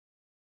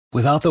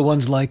Without the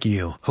ones like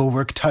you, who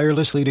work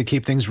tirelessly to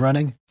keep things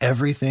running,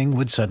 everything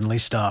would suddenly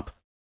stop.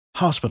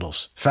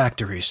 Hospitals,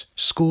 factories,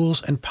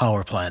 schools, and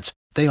power plants,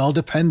 they all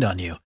depend on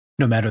you.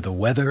 No matter the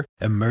weather,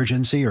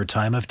 emergency, or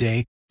time of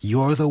day,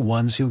 you're the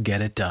ones who get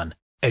it done.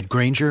 At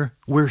Grainger,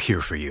 we're here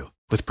for you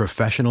with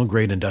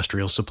professional-grade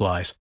industrial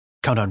supplies.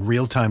 Count on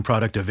real-time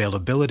product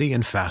availability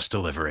and fast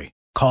delivery.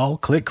 Call,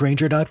 click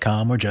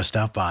Grainger.com, or just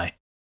stop by.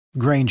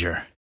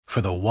 Grainger, for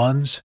the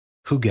ones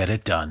who get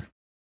it done.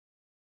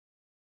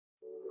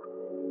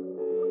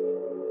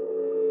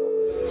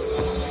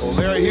 Well,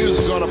 Larry Hughes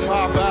is going to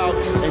pop out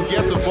and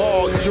get the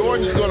ball.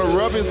 Jordan's going to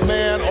rub his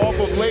man off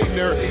of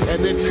Leitner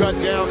and then cut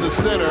down the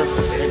center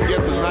and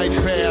gets a nice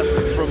pass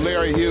from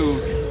Larry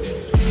Hughes.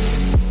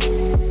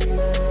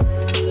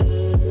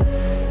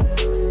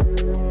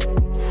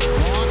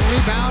 Long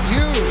rebound,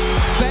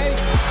 Hughes. Fake,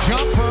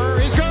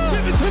 jumper is good.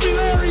 Give it to me,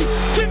 Larry.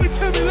 Give it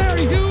to me,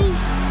 Larry Hughes.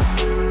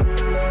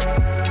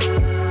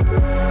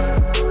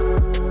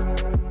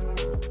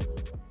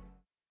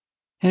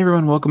 Hey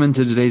everyone, welcome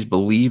into today's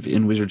Believe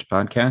in Wizards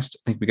podcast. I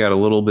think we got a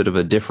little bit of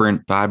a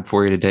different vibe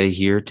for you today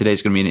here.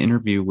 Today's going to be an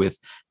interview with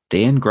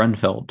Dan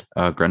Grunfeld.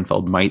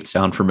 Grunfeld might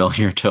sound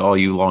familiar to all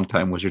you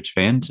longtime Wizards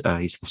fans.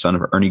 He's the son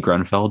of Ernie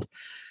Grunfeld.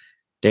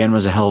 Dan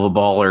was a hell of a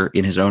baller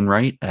in his own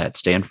right at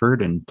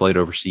Stanford and played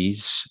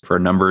overseas for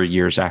a number of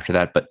years after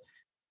that. But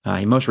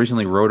he most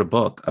recently wrote a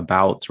book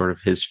about sort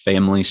of his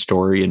family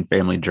story and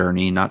family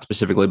journey, not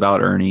specifically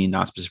about Ernie,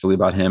 not specifically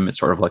about him. It's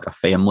sort of like a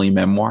family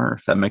memoir,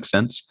 if that makes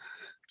sense.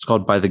 It's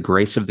called By the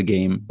Grace of the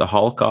Game, The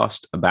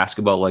Holocaust, A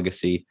Basketball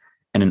Legacy,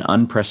 and an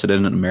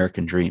Unprecedented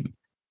American Dream.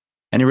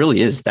 And it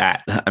really is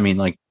that. I mean,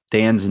 like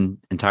Dan's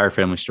entire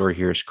family story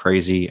here is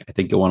crazy. I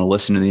think you'll want to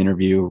listen to the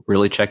interview,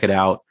 really check it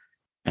out.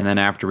 And then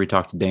after we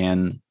talk to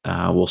Dan,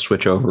 we'll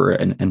switch over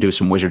and do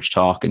some Wizards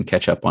talk and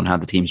catch up on how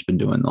the team's been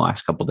doing the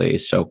last couple of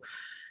days. So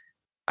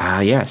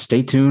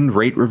stay tuned,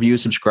 rate, review,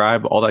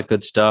 subscribe, all that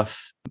good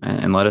stuff.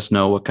 And let us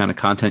know what kind of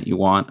content you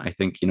want. I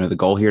think, the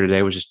goal here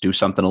today was just do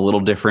something a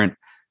little different.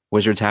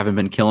 Wizards haven't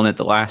been killing it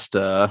the last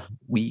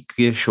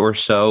week-ish or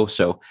so.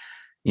 So,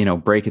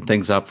 breaking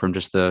things up from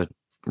just the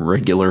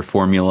regular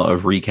formula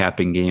of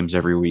recapping games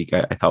every week,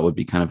 I thought would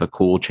be kind of a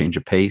cool change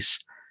of pace.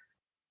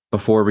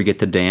 Before we get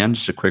to Dan,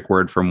 just a quick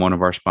word from one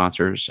of our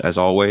sponsors. As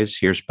always,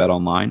 here's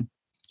BetOnline.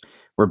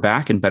 We're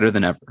back and better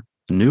than ever.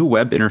 A new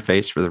web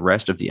interface for the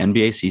rest of the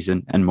NBA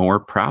season and more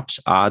props,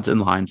 odds, and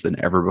lines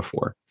than ever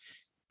before.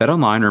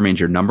 BetOnline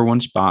remains your number one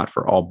spot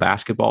for all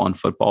basketball and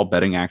football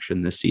betting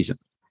action this season.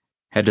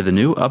 Head to the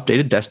new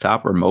updated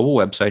desktop or mobile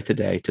website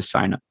today to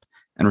sign up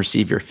and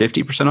receive your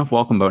 50% off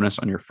welcome bonus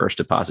on your first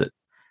deposit.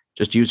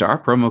 Just use our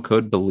promo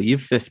code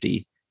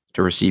BELIEVE50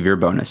 to receive your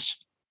bonus.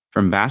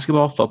 From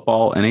basketball,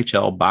 football,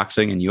 NHL,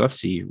 boxing, and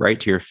UFC, right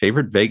to your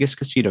favorite Vegas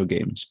casino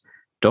games,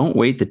 don't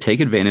wait to take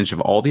advantage of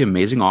all the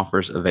amazing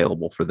offers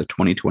available for the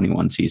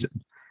 2021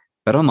 season.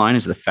 BetOnline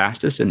is the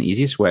fastest and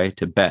easiest way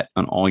to bet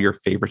on all your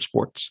favorite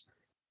sports.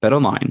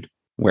 BetOnline,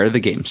 where the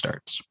game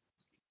starts.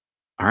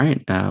 All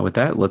right. With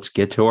that, let's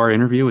get to our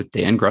interview with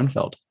Dan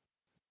Grunfeld.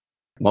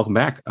 Welcome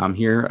back. I'm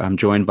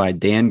joined by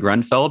Dan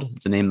Grunfeld.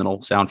 It's a name that'll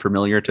sound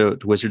familiar to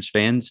Wizards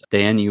fans.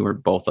 Dan, you were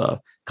both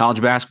a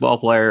college basketball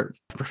player,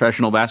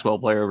 professional basketball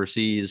player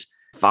overseas,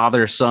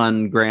 father,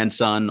 son,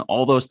 grandson.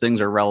 All those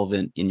things are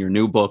relevant in your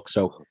new book.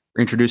 So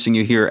we're introducing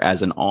you here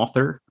as an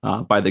author,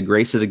 By the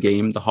Grace of the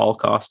Game, The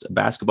Holocaust, A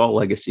Basketball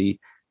Legacy,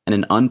 and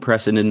an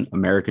Unprecedented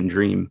American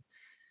Dream.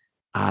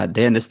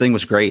 Dan, this thing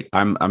was great.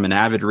 I'm an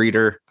avid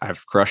reader.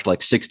 I've crushed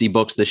like 60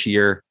 books this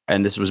year,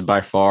 and this was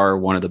by far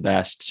one of the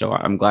best. So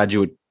I'm glad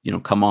you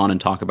would, come on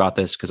and talk about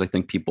this because I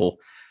think people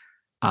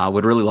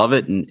would really love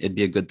it, and it'd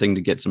be a good thing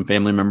to get some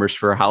family members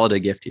for a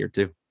holiday gift here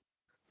too.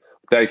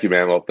 Thank you,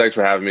 man. Well, thanks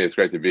for having me. It's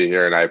great to be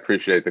here, and I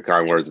appreciate the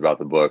kind words about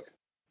the book.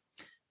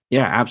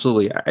 Yeah,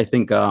 absolutely. I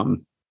think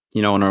in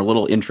our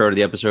little intro to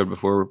the episode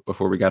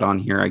before we got on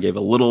here, I gave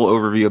a little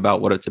overview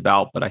about what it's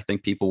about, but I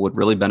think people would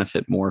really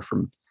benefit more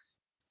from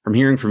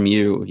hearing from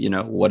you,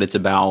 what it's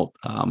about,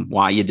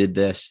 why you did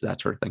this, that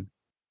sort of thing.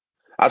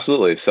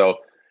 Absolutely. So,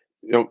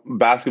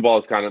 basketball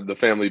is kind of the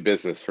family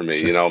business for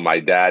me. Sure. My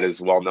dad is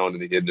well known in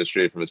the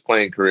industry from his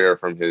playing career,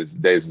 from his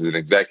days as an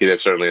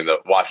executive, certainly in the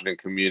Washington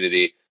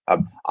community.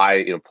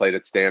 I played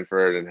at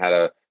Stanford and had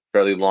a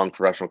fairly long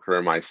professional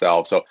career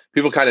myself. So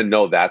people kind of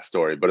know that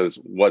story. But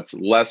what's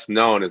less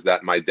known is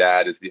that my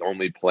dad is the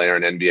only player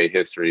in NBA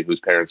history whose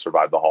parents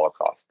survived the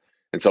Holocaust.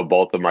 And so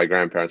both of my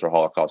grandparents are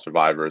Holocaust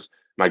survivors.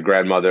 My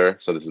grandmother,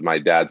 so this is my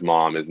dad's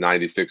mom, is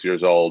 96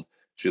 years old.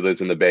 She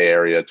lives in the Bay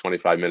Area,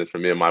 25 minutes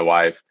from me and my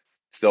wife,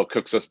 still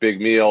cooks us big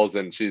meals,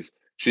 and she's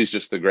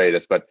just the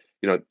greatest. But,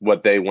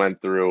 what they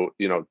went through,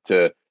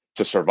 to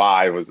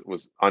survive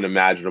was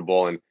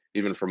unimaginable. And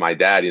even for my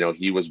dad,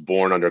 he was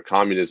born under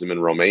communism in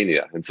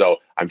Romania. And so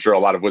I'm sure a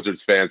lot of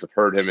Wizards fans have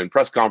heard him in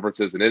press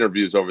conferences and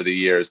interviews over the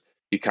years.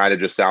 He kind of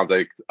just sounds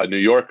like a New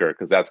Yorker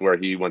because that's where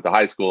he went to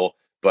high school.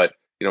 But,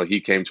 he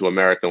came to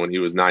America when he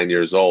was 9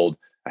 years old,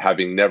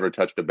 having never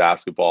touched a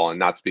basketball and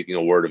not speaking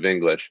a word of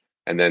English.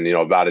 And then,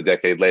 about a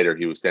decade later,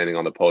 he was standing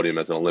on the podium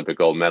as an Olympic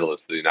gold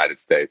medalist for the United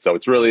States. So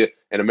it's really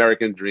an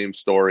American dream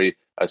story,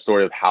 a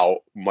story of how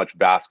much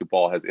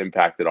basketball has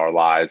impacted our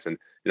lives. And,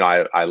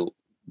 I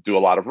do a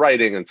lot of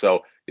writing. And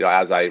so,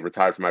 as I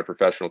retired from my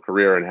professional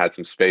career and had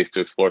some space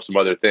to explore some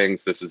other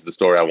things, this is the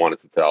story I wanted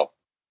to tell.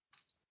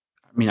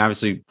 I mean,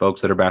 obviously,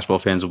 folks that are basketball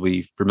fans will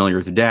be familiar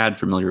with your dad,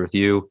 familiar with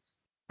you.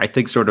 I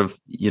think sort of,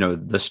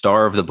 the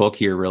star of the book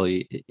here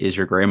really is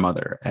your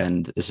grandmother.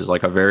 And this is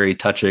like a very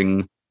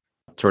touching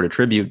sort of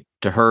tribute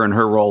to her and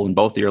her role in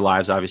both of your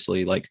lives.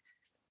 Obviously, I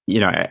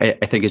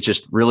think it's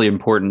just really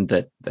important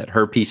that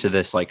her piece of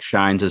this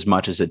shines as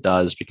much as it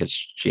does, because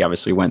she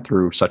obviously went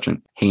through such a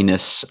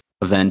heinous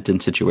event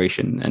and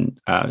situation. And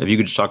if you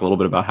could just talk a little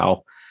bit about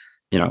how,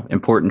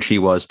 important she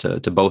was to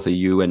both of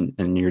you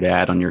and your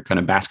dad on your kind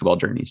of basketball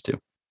journeys too.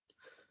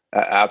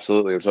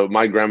 Absolutely. And so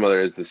my grandmother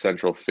is the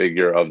central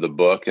figure of the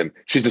book, and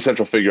she's the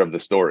central figure of the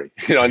story,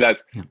 and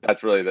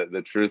that's really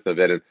the truth of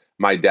it. And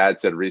my dad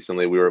said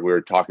recently, we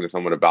were talking to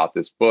someone about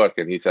this book,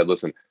 and he said,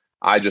 listen,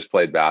 I just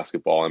played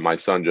basketball and my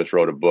son just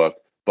wrote a book,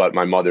 but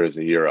my mother is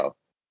a hero.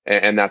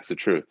 And that's the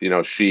truth.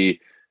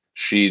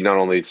 She not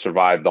only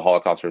survived the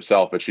Holocaust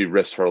herself, but she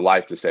risked her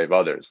life to save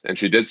others. And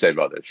she did save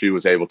others. She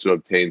was able to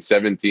obtain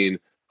 17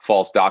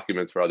 false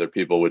documents for other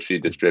people, which she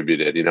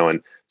distributed,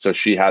 and so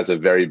she has a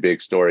very big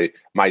story.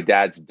 My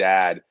dad's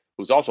dad,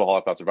 who's also a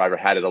Holocaust survivor,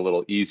 had it a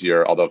little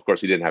easier, although of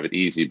course he didn't have it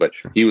easy, but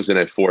he was in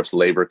a forced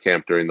labor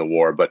camp during the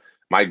war. But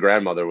my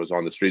grandmother was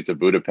on the streets of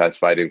Budapest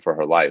fighting for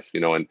her life,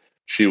 and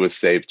she was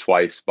saved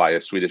twice by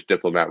a Swedish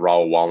diplomat,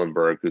 Raoul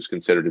Wallenberg, who's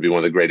considered to be one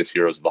of the greatest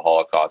heroes of the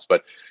Holocaust.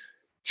 But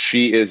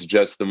she is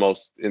just the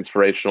most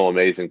inspirational,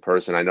 amazing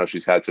person. I know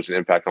she's had such an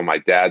impact on my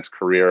dad's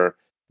career,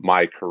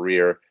 my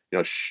career.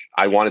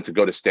 I wanted to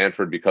go to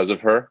Stanford because of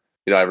her,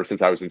 ever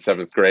since I was in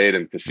 7th grade,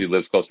 and because she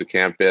lives close to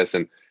campus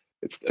and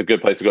it's a good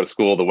place to go to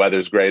school. The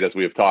weather's great, as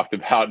we have talked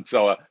about. And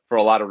so for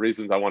a lot of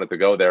reasons, I wanted to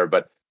go there.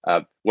 But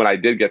when I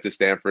did get to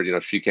Stanford,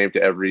 she came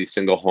to every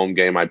single home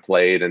game I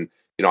played. And,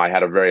 I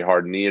had a very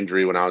hard knee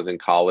injury when I was in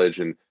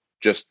college, and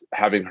just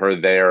having her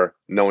there,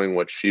 knowing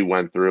what she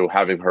went through,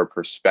 having her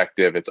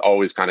perspective, it's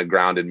always kind of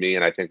grounded me.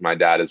 And I think my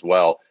dad as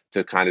well,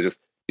 to kind of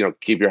just,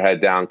 keep your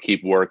head down,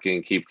 keep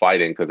working, keep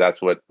fighting, because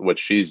that's what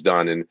she's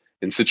done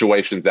in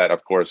situations that,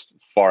 of course,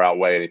 far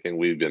outweigh anything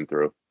we've been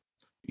through.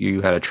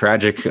 You had a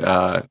tragic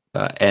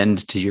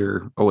end to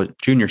your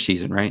junior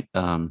season, right?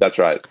 That's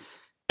right.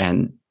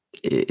 And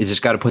it's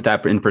just got to put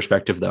that in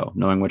perspective, though,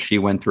 knowing what she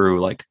went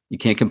through. You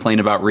can't complain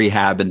about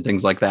rehab and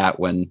things like that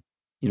when,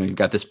 you've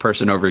got this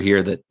person over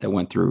here that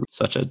went through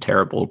such a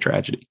terrible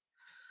tragedy.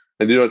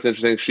 And what's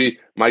interesting?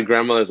 My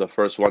grandmother is the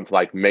first one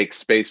to make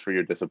space for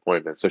your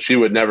disappointment. So she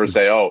would never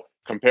say, oh,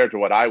 compared to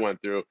what I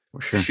went through,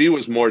 sure. She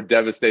was more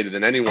devastated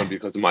than anyone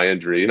because of my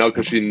injury,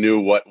 because she knew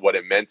what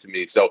it meant to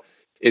me. So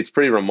it's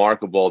pretty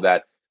remarkable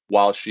that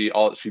while she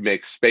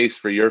makes space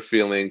for your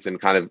feelings and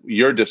kind of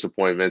your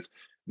disappointments,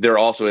 there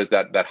also is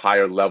that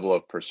higher level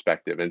of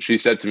perspective. And she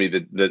said to me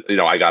that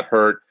I got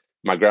hurt.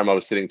 My grandma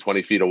was sitting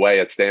 20 feet away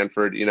at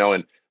Stanford,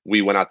 and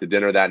we went out to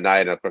dinner that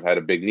night. And of course I had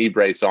a big knee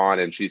brace on,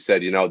 and she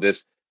said,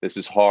 this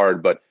is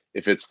hard, but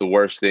if it's the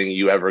worst thing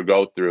you ever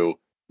go through,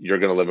 you're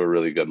going to live a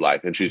really good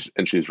life. And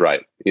she's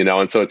right,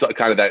 and so it's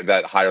kind of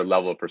that higher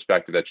level of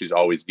perspective that she's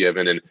always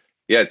given. And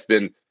yeah, it's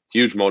been a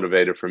huge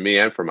motivator for me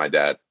and for my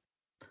dad.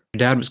 Your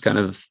dad was kind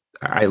of,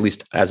 at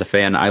least as a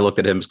fan, I looked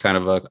at him as kind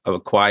of a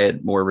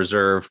quiet, more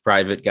reserved,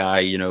 private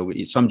guy.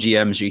 Some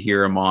GMs, you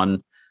hear him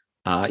on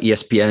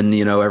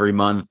ESPN, every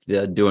month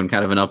doing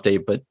kind of an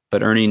update,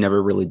 but Ernie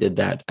never really did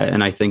that.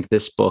 And I think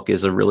this book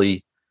is a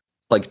really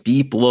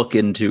deep look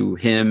into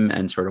him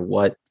and sort of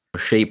what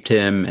shaped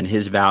him and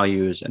his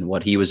values and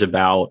what he was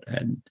about.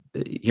 And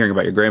hearing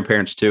about your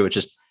grandparents too, it's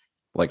just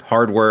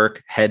hard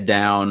work, head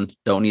down,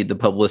 don't need the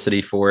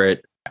publicity for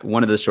it.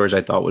 One of the stories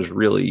I thought was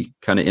really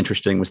kind of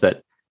interesting was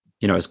that,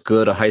 as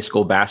good a high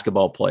school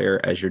basketball player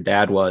as your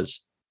dad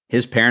was,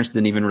 his parents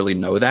didn't even really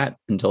know that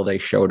until they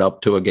showed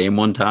up to a game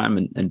one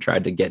time and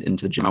tried to get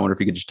into the gym. I wonder if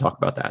you could just talk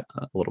about that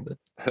a little bit.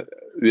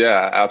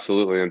 Yeah,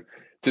 absolutely.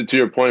 And to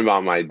your point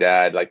about my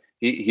dad,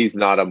 he's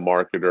not a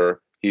marketer.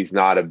 He's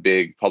not a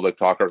big public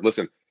talker.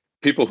 Listen,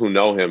 people who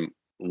know him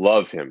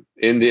love him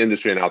in the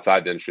industry and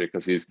outside the industry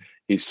because he's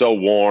so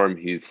warm.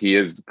 He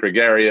is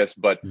gregarious,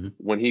 but mm-hmm.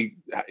 when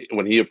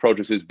he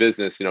approaches his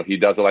business, he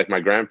does it like my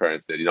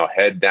grandparents did.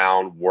 Head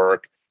down,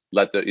 work,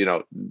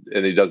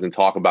 and he doesn't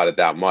talk about it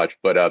that much.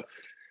 But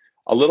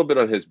a little bit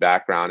on his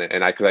background,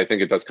 and because I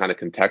think it does kind of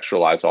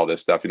contextualize all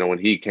this stuff. When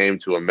he came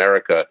to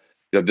America,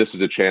 this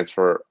is a chance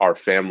for our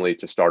family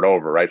to start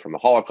over, right? From the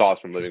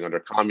Holocaust, from living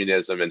under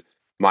communism. And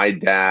my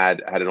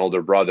dad had an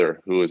older brother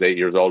who was 8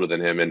 years older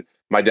than him. And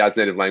my dad's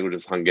native language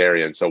is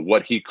Hungarian. So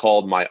what he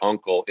called my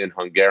uncle in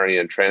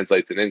Hungarian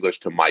translates in English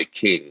to my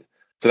king.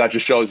 So that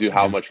just shows you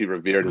how much he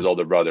revered his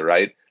older brother,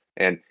 right?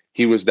 And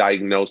he was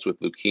diagnosed with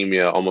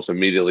leukemia almost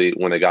immediately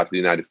when they got to the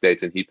United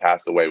States, and he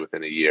passed away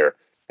within a year.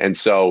 And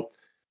so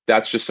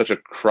that's just such a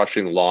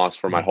crushing loss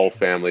for my whole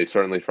family,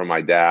 certainly for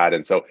my dad.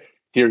 And so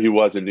here he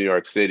was in New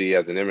York City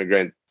as an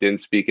immigrant, didn't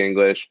speak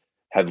English,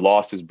 had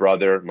lost his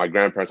brother. My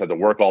grandparents had to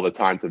work all the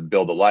time to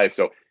build a life.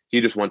 So he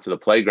just went to the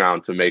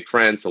playground to make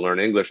friends, to learn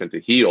English and to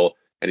heal.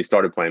 And he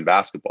started playing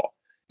basketball,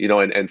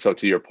 and so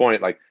to your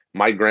point, like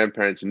my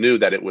grandparents knew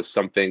that it was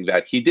something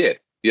that he did,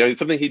 it's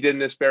something he did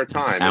in his spare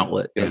time.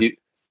 Outlet.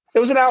 It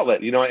was an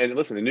outlet, and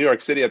listen, in New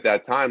York City at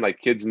that time, like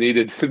kids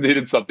needed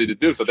something to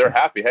do. So they're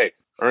happy. Hey,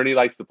 Ernie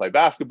likes to play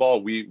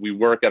basketball. We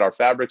work at our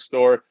fabric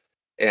store,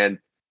 and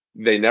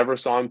they never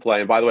saw him play.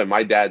 And by the way,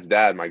 my dad's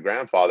dad, my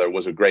grandfather,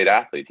 was a great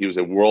athlete. He was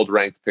a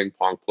world-ranked ping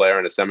pong player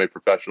and a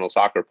semi-professional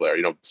soccer player,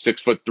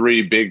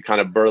 6'3", big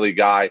kind of burly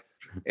guy.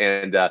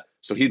 And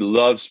so he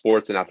loved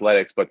sports and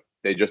athletics, but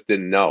they just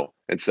didn't know.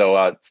 And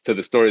so to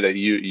the story that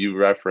you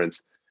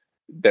referenced,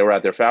 they were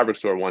at their fabric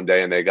store one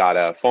day and they got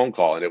a phone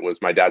call, and it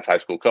was my dad's high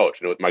school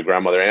coach. And my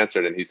grandmother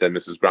answered, and he said,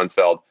 "Mrs.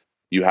 Grunfeld,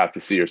 you have to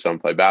see your son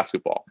play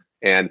basketball."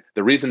 And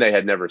the reason they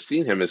had never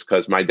seen him is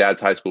because my dad's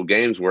high school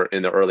games were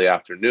in the early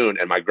afternoon,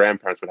 and my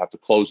grandparents would have to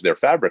close their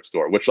fabric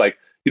store, which, like,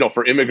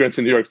 for immigrants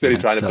in New York City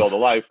trying to build a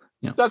life,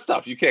 that's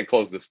tough. You can't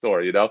close the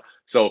store,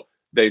 So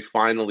they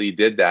finally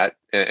did that.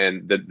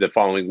 And the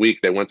following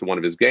week, they went to one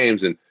of his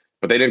games,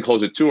 but they didn't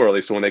close it too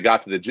early. So when they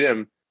got to the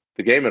gym,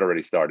 the game had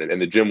already started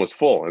and the gym was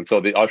full. And so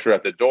the usher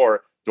at the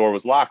door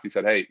was locked. He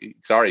said, "Hey,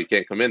 sorry, you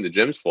can't come in. The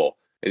gym's full."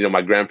 And,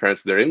 my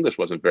grandparents, their English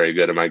wasn't very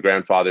good. And my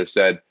grandfather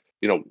said,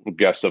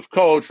 guests of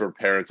coach or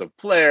parents of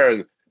player.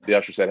 And the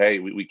usher said, "Hey,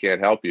 we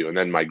can't help you." And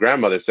then my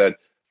grandmother said,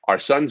 "Our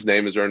son's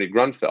name is Ernie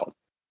Grunfeld."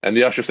 And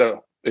the usher said,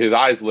 his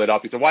eyes lit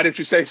up. He said, "Why didn't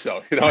you say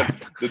so?"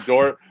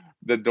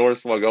 The door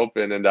swung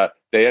open, and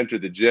they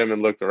entered the gym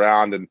and looked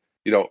around. And,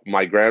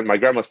 my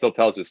grandma still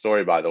tells this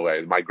story, by the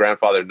way. My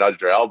grandfather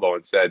nudged her elbow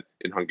and said,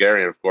 in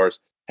Hungarian, of course,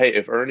 "Hey,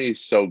 if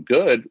Ernie's so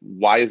good,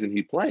 why isn't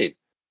he playing?"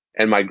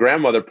 And my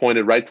grandmother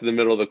pointed right to the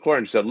middle of the court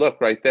and she said, "Look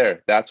right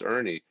there, that's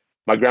Ernie."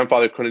 My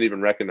grandfather couldn't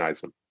even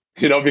recognize him,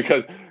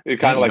 because it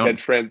kind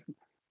of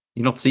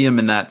you don't see him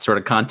in that sort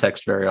of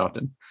context very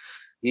often.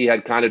 He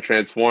had kind of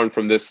transformed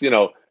from this,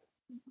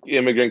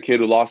 immigrant kid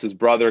who lost his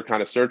brother,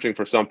 kind of searching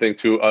for something,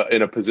 to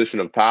in a position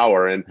of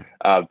power. And,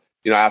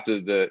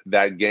 after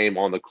that game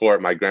on the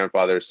court, my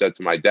grandfather said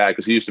to my dad,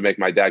 because he used to make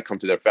my dad come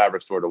to their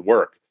fabric store to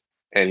work.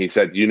 And he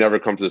said, "You never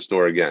come to the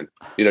store again.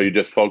 You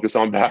just focus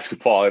on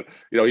basketball." And,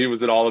 he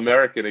was an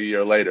All-American a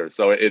year later.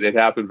 So it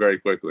happened very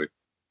quickly.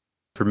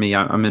 For me,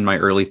 I'm in my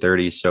early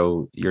 30s.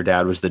 So your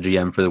dad was the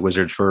GM for the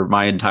Wizards for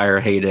my entire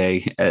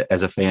heyday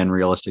as a fan,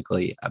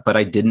 realistically. But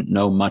I didn't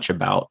know much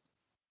about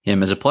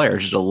him as a player,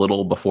 just a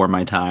little before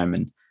my time.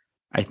 And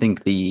I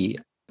think the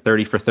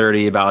 30 for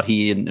 30 about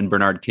he and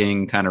Bernard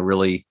King kind of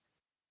really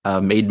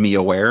made me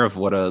aware of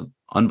what a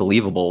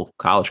unbelievable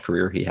college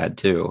career he had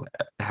too.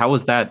 How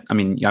was that? I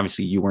mean,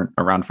 obviously you weren't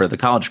around for the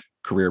college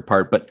career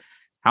part, but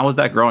how was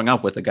that growing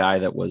up with a guy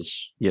that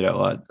was,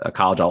 a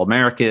college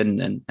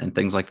All-American and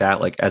things like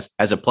that, like as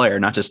a player,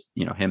 not just,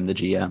 him, the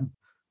GM?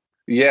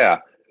 Yeah.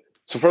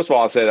 So first of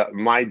all, I'll say that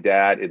my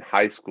dad in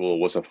high school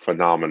was a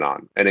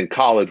phenomenon, and in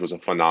college was a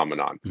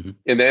phenomenon. Mm-hmm.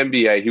 In the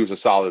NBA, he was a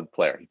solid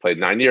player. He played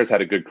 9 years,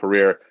 had a good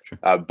career.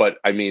 Sure. But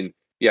I mean,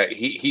 yeah,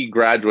 he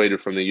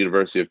graduated from the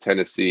University of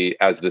Tennessee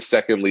as the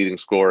second leading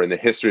scorer in the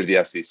history of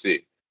the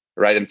SEC,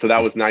 right? And so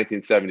that was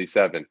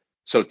 1977.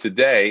 So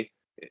today,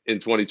 in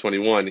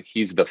 2021,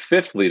 he's the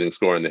fifth leading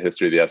scorer in the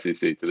history of the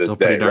SEC to this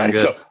day, right?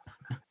 Good. So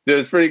it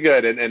was pretty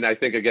good. And I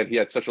think, again, he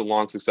had such a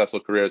long, successful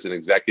career as an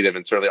executive,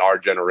 and certainly our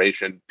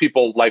generation,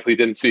 people likely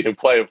didn't see him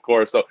play, of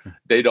course, so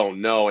they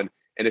don't know. And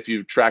if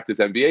you tracked his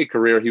NBA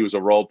career, he was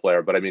a role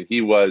player, but I mean,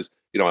 he was,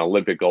 an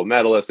Olympic gold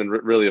medalist and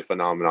really a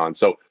phenomenon.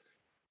 So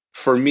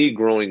for me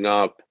growing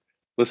up,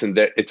 listen,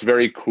 it's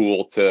very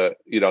cool to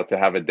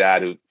have a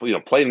dad who,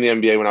 played in the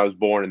NBA when I was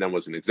born and then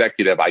was an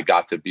executive. I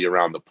got to be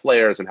around the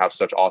players and have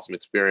such awesome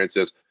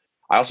experiences.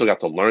 I also got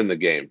to learn the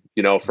game,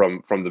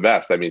 from the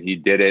best. I mean, he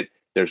did it.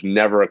 There's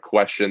never a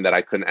question that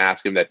I couldn't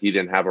ask him that he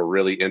didn't have a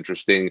really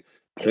interesting,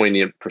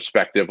 poignant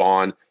perspective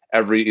on.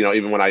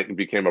 Even when I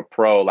became a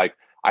pro, like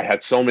I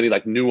had so many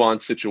like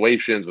nuanced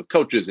situations with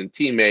coaches and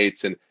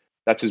teammates, and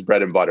that's his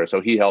bread and butter. So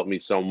he helped me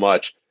so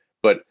much.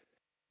 But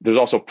there's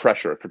also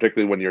pressure,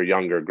 particularly when you're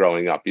younger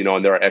growing up,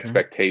 and there are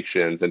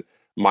expectations. And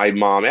my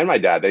mom and my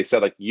dad, they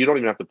said, like, you don't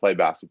even have to play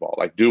basketball.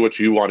 Like, do what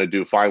you want to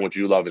do, find what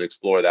you love and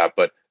explore that.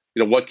 But,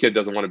 what kid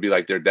doesn't want to be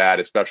like their dad,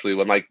 especially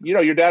when, like,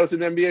 your dad was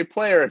an NBA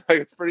player. Like,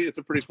 it's a pretty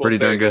cool thing. Pretty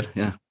darn good.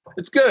 Yeah.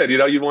 It's good.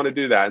 You want to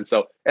do that. And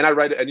so, and I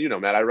write,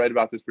 and Matt, I write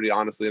about this pretty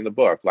honestly in the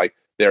book. Like,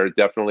 there are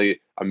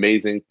definitely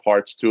amazing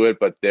parts to it,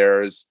 but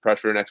there's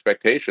pressure and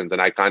expectations.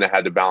 And I kind of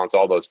had to balance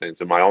all those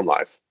things in my own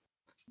life.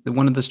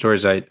 One of the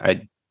stories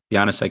I be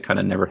honest, I kind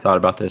of never thought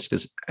about this,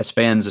 because as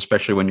fans,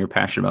 especially when you're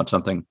passionate about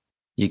something,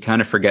 you kind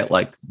of forget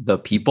like the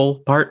people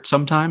part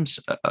sometimes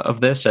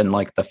of this and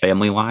like the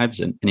family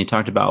lives. And you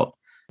talked about,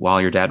 while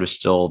your dad was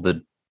still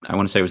I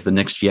want to say it was the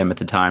Knicks GM at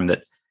the time,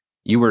 that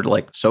you were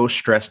like so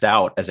stressed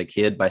out as a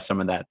kid by some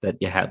of that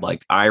you had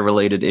like eye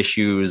related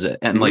issues, and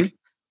mm-hmm. like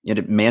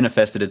it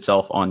manifested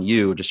itself on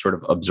you, just sort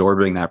of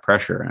absorbing that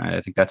pressure. And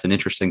I think that's an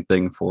interesting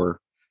thing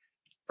for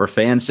for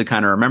fans to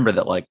kind of remember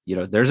that, like,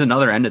 there's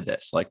another end of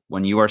this. Like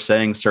when you are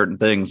saying certain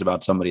things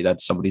about somebody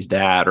that's somebody's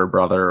dad or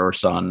brother or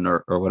son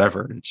or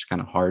whatever, it's kind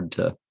of hard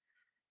to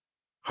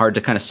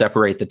kind of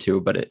separate the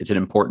two, but it's an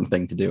important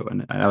thing to do.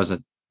 And that was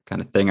a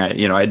kind of thing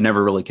I'd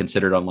never really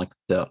considered on like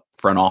the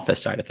front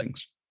office side of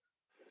things.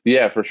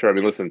 Yeah, for sure. I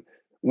mean, listen,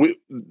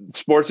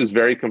 sports is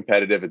very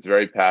competitive. It's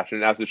very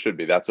passionate, as it should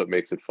be. That's what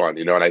makes it fun,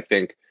 and I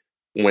think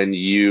when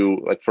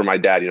like for my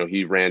dad,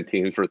 he ran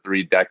teams for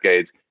 3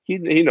 decades.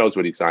 He knows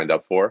what he signed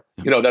up for.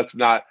 That's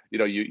not,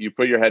 you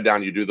put your head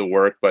down, you do the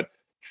work, but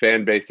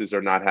fan bases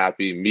are not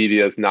happy.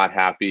 Media is not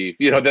happy.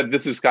 That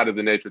this is kind of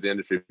the nature of the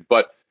industry.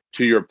 But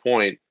to your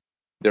point,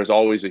 there's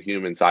always a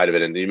human side of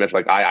it. And you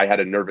mentioned, like, I had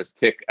a nervous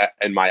tick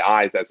in my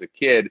eyes as a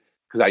kid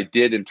because I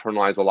did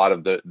internalize a lot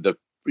of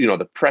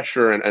the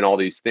pressure and all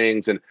these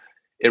things. And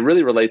it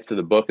really relates to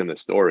the book and the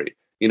story,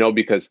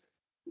 because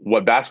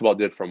what basketball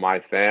did for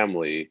my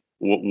family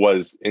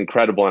was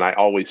incredible. And I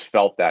always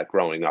felt that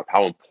growing up,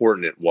 how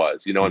important it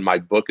was, and my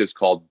book is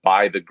called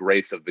By the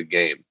Grace of the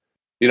Game.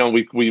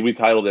 We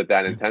titled it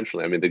that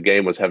intentionally. I mean, the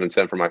game was heaven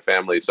sent for my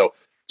family. So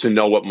to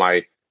know what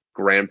my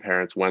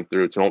grandparents went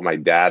through, to know what my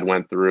dad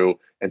went through,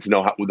 and to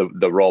know how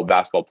the role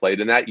basketball played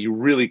in that, you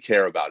really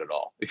care about it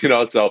all,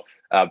 so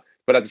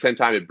but at the same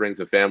time, it brings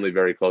a family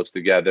very close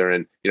together.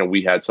 And,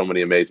 we had so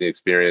many amazing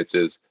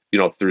experiences,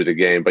 through the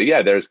game. But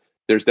yeah, there's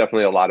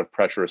definitely a lot of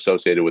pressure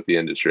associated with the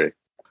industry.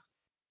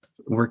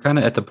 We're kind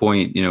of at the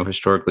point,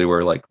 historically,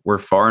 where like we're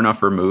far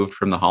enough removed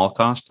from the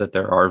Holocaust that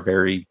there are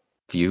very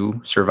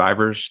few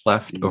survivors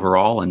left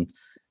overall. And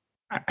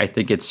I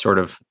think it's sort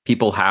of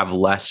people have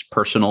less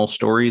personal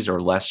stories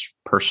or less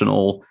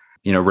personal,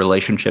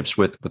 relationships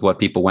with what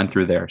people went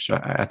through there. So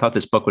I thought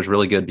this book was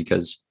really good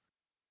because,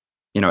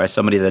 as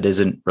somebody that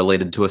isn't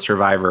related to a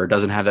survivor or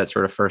doesn't have that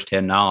sort of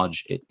firsthand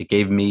knowledge, it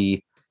gave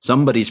me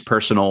somebody's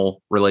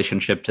personal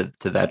relationship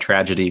to that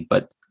tragedy.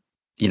 But,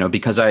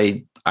 because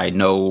I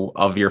know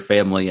of your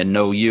family and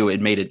know you, it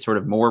made it sort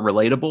of more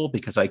relatable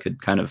because I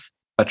could kind of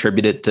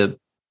attribute it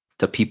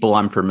to people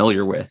I'm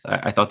familiar with.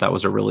 I thought that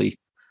was a really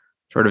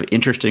sort of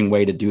interesting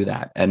way to do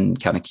that and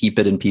kind of keep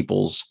it in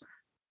people's,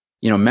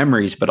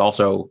 memories, but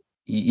also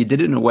you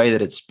did it in a way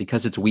that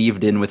because it's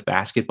weaved in with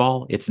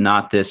basketball. It's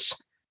not this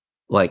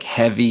like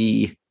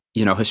heavy,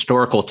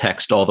 historical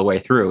text all the way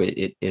through.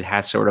 It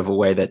has sort of a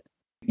way that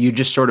you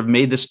just sort of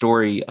made the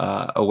story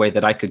a way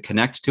that I could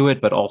connect to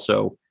it, but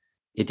also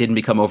it didn't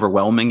become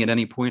overwhelming at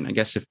any point, I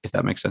guess, if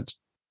that makes sense.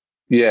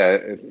 Yeah,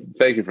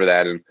 thank you for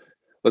that. And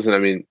listen, I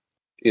mean,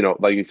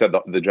 like you said,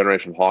 the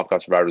generation of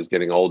Holocaust survivors is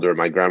getting older.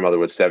 My grandmother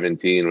was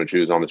 17 when she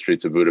was on the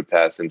streets of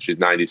Budapest, and she's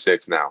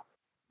 96 now,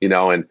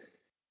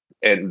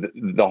 and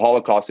the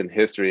Holocaust in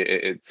history,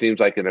 it seems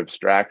like an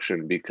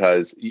abstraction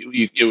because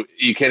you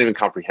can't even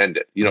comprehend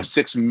it.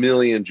 6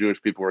 million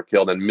Jewish people were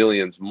killed and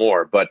millions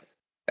more.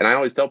 And I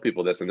always tell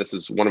people this, and this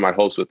is one of my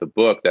hopes with the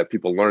book, that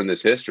people learn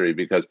this history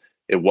because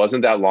it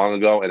wasn't that long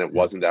ago and it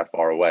wasn't that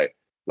far away.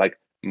 Like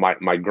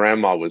my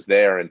grandma was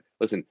there, and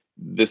listen,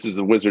 this is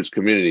the Wizards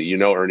community.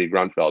 Ernie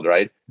Grunfeld,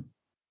 right?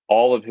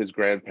 All of his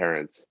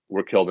grandparents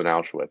were killed in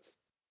Auschwitz.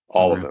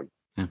 All of them.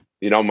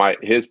 Yeah.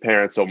 His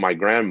parents, so my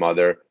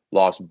grandmother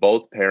lost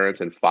both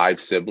parents and 5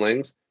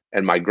 siblings,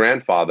 and my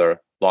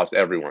grandfather lost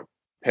everyone.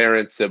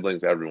 Parents,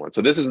 siblings, everyone.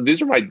 So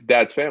these are my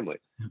dad's family.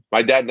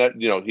 My dad,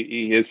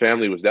 his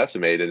family was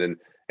decimated.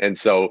 And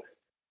so,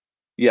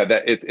 yeah,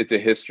 that it's a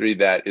history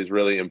that is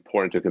really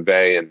important to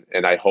convey.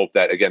 And I hope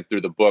that, again,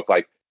 through the book,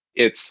 like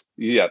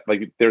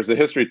there's a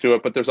history to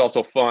it, but there's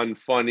also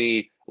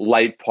funny,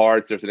 light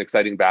parts. There's an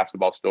exciting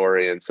basketball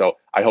story. And so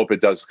I hope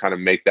it does kind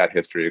of make that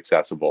history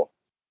accessible.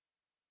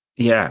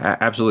 Yeah,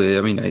 absolutely.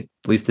 I mean, at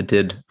least it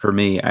did for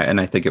me, and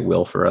I think it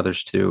will for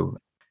others too,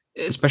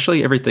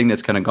 especially everything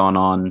that's kind of gone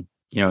on,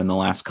 in the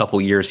last couple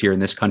of years here in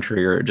this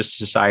country or just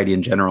society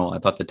in general. I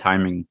thought the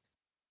timing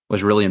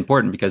was really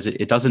important because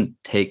it doesn't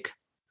take,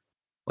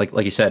 like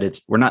you said,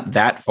 we're not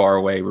that far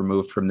away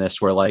removed from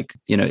this where, like,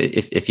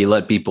 if you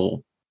let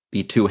people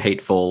be too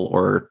hateful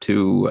or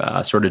too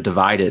sort of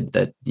divided,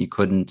 that you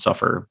couldn't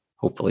suffer,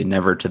 hopefully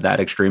never to that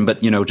extreme,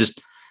 but, just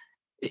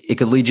it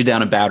could lead you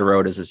down a bad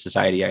road as a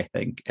society, I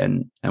think.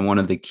 And one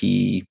of the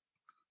key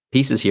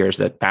pieces here is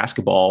that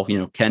basketball,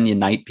 can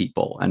unite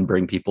people and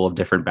bring people of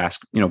different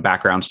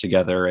backgrounds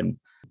together and,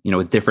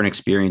 with different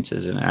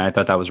experiences. And I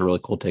thought that was a really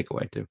cool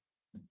takeaway too.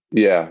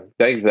 Yeah.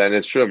 Thank you for that. And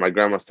it's true. My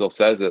grandma still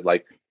says it,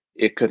 like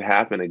it could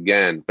happen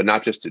again, but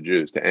not just to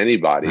Jews, to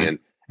anybody. Right.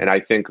 And I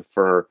think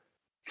for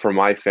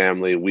my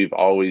family, we've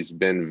always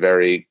been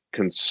very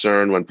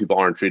concerned when people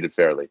aren't treated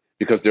fairly,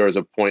 because there was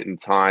a point in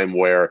time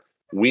where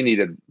we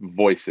needed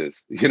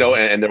voices,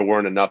 and there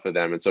weren't enough of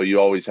them. And so you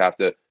always have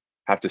to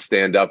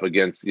stand up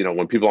against,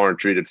 when people aren't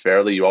treated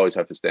fairly, you always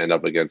have to stand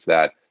up against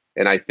that.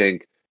 And I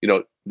think,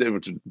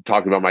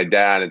 talking about my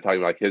dad and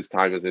talking about his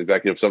time as an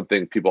executive,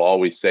 something people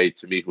always say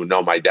to me who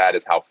know my dad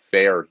is how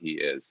fair he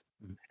is.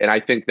 And I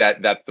think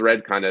that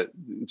thread kind of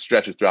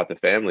stretches throughout the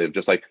family of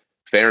just like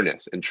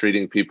fairness and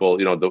treating people,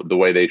 the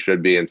way they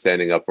should be and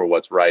standing up for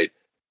what's right.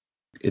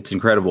 It's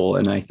incredible.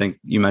 And I think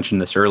you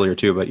mentioned this earlier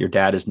too, but your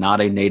dad is not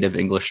a native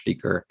English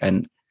speaker.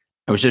 And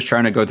I was just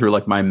trying to go through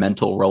like my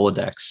mental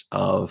Rolodex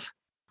of,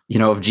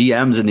 of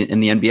GMs in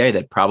the NBA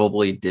that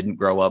probably didn't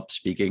grow up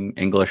speaking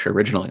English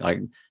originally, like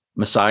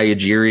Masai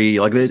Ujiri,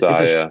 like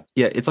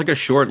it's like a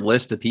short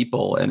list of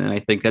people. And I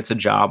think that's a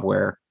job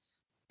where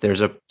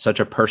there's such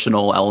a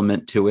personal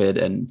element to it.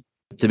 And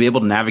to be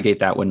able to navigate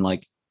that when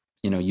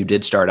you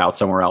did start out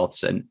somewhere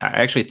else. And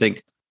I actually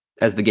think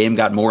as the game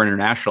got more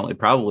international, it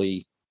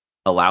probably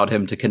allowed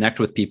him to connect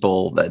with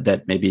people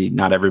that maybe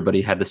not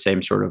everybody had the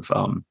same sort of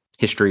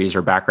histories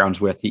or backgrounds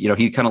with.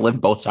 He kind of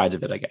lived both sides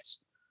of it, I guess.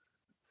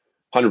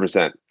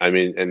 100%. I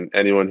mean, and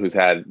anyone who's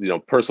had,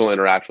 personal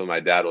interaction with my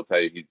dad will tell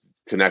you he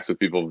connects with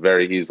people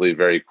very easily,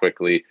 very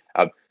quickly.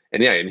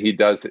 And he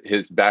does,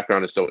 his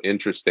background is so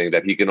interesting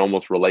that he can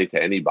almost relate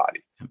to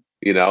anybody,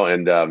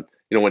 and,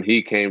 when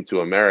he came to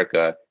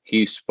America,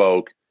 he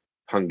spoke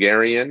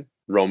Hungarian,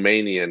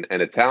 Romanian,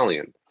 and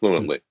Italian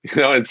fluently,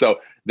 and so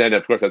then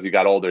of course, as he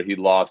got older, he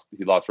lost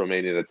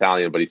Romanian and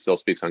Italian, but he still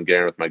speaks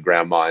Hungarian with my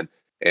grandma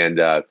and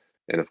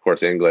of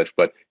course English.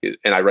 But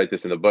I write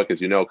this in the book,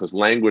 as you know, because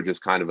language is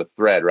kind of a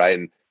thread, right?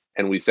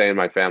 And we say in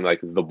my family,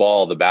 like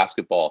the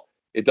basketball,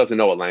 it doesn't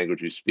know what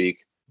language you speak.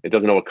 It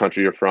doesn't know what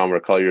country you're from, or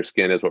what color your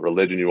skin is, what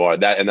religion you are.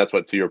 That's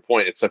what, to your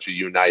point, it's such a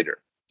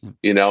uniter,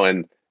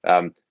 And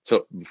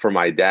so for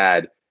my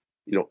dad,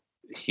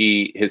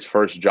 his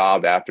first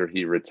job after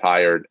he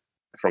retired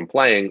from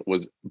playing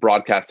was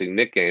broadcasting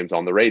Knicks games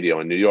on the radio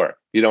in New York.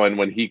 And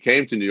when he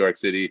came to New York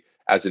City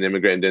as an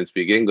immigrant and didn't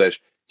speak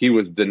English, he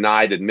was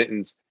denied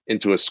admittance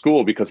into a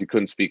school because he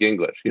couldn't speak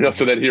English.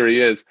 So then here he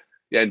is.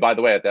 Yeah, and by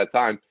the way, at that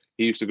time,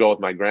 he used to go with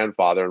my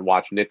grandfather and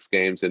watch Knicks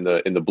games in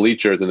the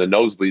bleachers in the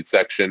nosebleed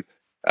section.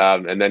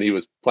 And then he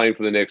was playing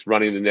for the Knicks,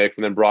 running the Knicks,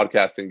 and then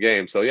broadcasting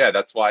games. So yeah,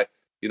 that's why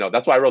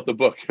I wrote the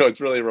book. It's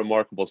really a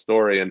remarkable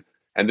story,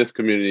 and this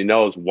community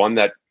knows one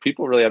that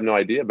people really have no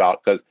idea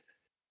about, because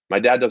my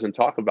dad doesn't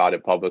talk about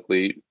it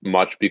publicly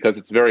much because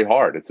it's very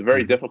hard. It's a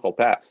very difficult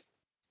past.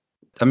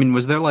 I mean,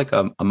 was there like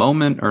a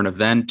moment or an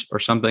event or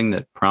something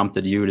that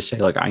prompted you to say,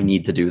 like, I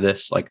need to do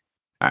this? Like,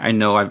 I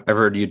know I've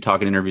heard you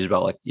talk in interviews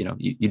about, like,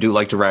 you do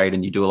like to write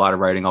and you do a lot of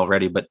writing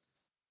already, but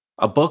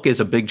a book is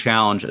a big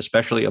challenge,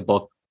 especially a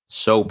book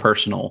so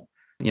personal.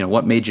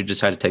 What made you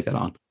decide to take that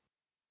on?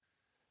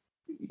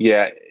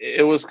 Yeah,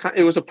 it was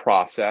a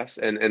process.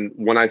 And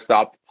when I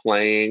stopped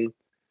playing,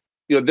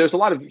 there's a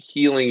lot of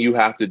healing you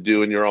have to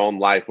do in your own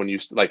life when you,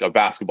 like a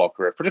basketball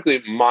career,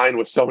 particularly mine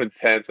was so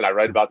intense. And I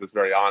write about this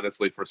very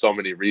honestly for so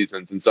many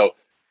reasons. And so,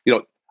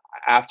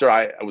 after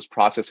I was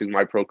processing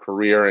my pro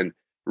career and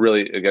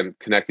really, again,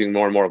 connecting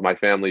more and more with my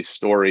family's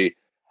story,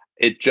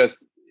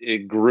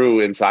 it grew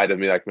inside of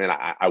me. Like, man,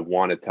 I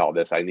want to tell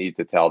this. I need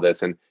to tell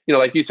this. And,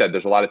 like you said,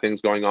 there's a lot of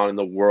things going on in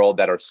the world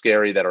that are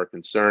scary, that are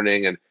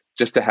concerning. And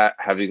just to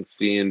having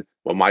seen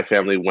what my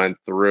family went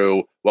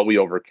through, what we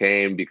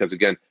overcame, because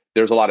again,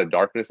 there's a lot of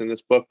darkness in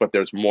this book, but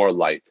there's more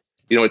light.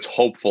 It's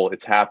hopeful,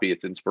 it's happy,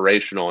 it's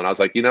inspirational. And I was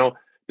like,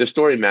 this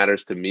story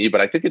matters to me,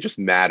 but I think it just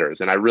matters.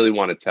 And I really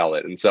want to tell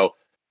it. And so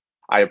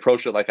I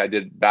approached it like I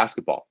did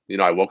basketball.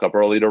 I woke up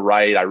early to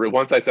write.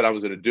 Once I said I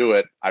was going to do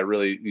it, I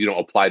really,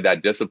 applied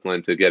that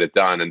discipline to get it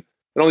done. And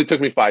it only took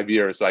me 5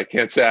 years. So I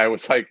can't say I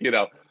was like,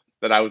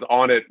 that I was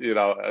on it,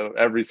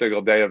 every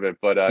single day of it.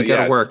 But you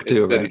gotta work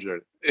too, right?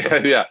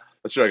 Yeah,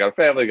 that's true. I got a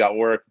family, got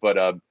work, but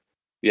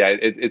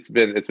it's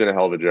been a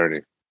hell of a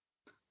journey.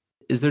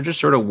 Is there just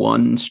sort of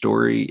one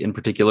story in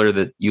particular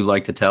that you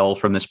like to tell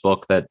from this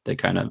book that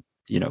kind of,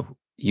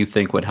 you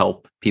think would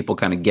help people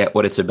kind of get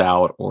what it's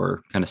about,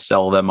 or kind of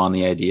sell them on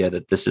the idea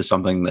that this is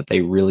something that they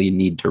really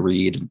need to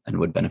read and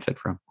would benefit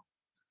from?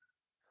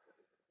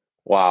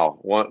 Wow.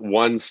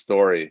 One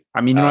story. I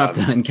mean, you don't have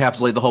to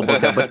encapsulate the whole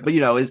book, but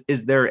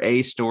is there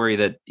a story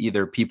that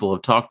either people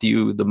have talked to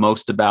you the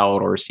most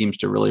about, or seems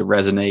to really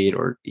resonate,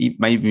 or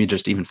maybe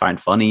just even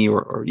find funny,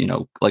 or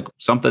like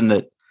something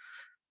that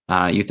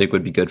you think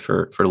would be good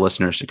for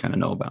listeners to kind of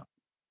know about?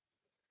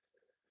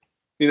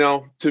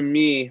 To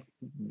me,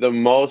 the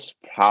most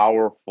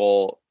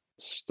powerful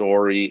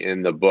story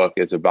in the book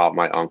is about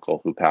my uncle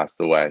who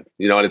passed away. And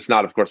it's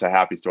not, of course, a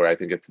happy story. I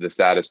think it's the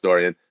saddest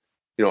story. And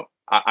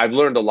I've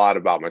learned a lot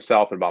about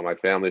myself and about my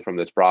family from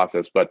this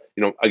process. But,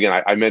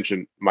 again, I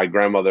mentioned my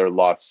grandmother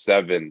lost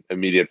 7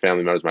 immediate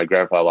family members. My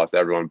grandfather lost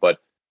everyone. But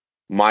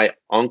my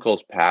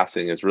uncle's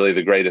passing is really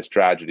the greatest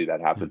tragedy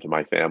that happened to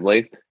my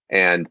family.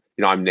 And,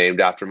 I'm named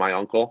after my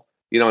uncle,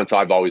 and so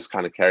I've always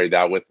kind of carried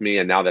that with me.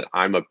 And now that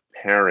I'm a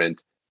parent,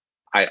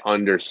 I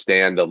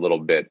understand a little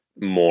bit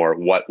more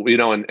what,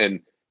 and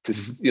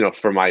to,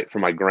 for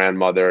my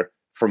grandmother,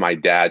 for my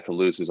dad to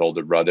lose his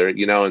older brother,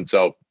 and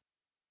so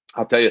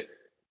I'll tell you,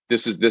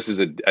 this is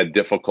a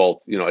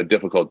difficult, a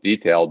difficult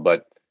detail,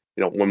 but,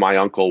 when my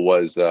uncle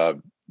was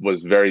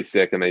very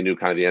sick and they knew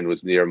kind of the end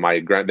was near,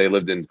 they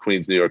lived in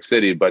Queens, New York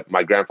City, but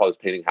my grandfather was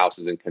painting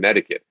houses in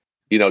Connecticut,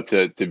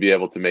 to be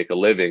able to make a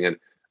living. And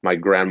my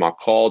grandma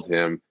called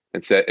him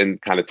and said, and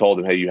kind of told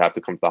him, hey, you have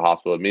to come to the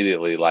hospital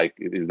immediately. Like,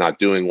 he's not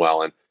doing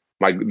well. And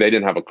they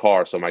didn't have a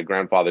car. So my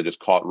grandfather just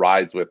caught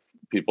rides with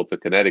people to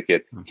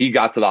Connecticut. He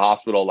got to the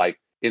hospital like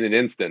in an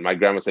instant. My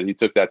grandma said he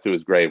took that to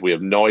his grave. We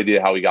have no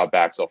idea how he got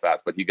back so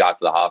fast, but he got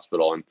to the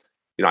hospital. And,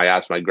 I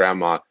asked my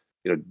grandma,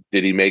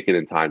 did he make it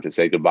in time to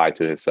say goodbye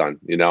to his son,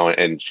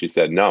 and she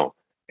said no.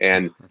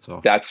 And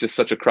that's just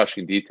such a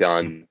crushing detail.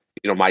 And,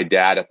 my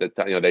dad at the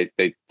time,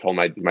 they told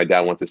my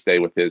dad went to stay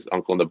with his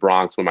uncle in the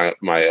Bronx when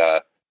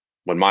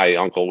my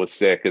uncle was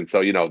sick. And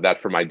so, that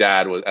for my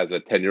dad was, as a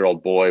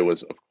 10-year-old boy,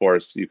 was, of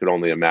course, you could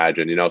only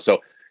imagine, so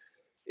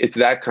it's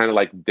that kind of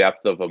like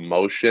depth of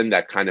emotion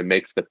that kind of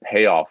makes the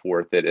payoff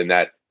worth it. And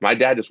that my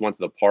dad just went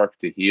to the park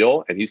to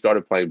heal, and he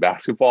started playing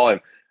basketball.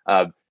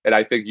 And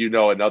I think,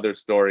 another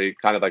story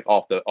kind of like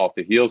off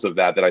the heels of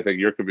that I think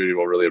your community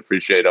will really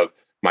appreciate, of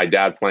my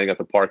dad playing at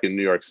the park in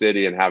New York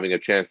City and having a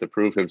chance to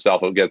prove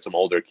himself against some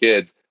older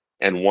kids.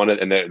 And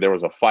there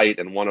was a fight,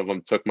 and one of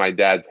them took my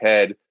dad's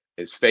head,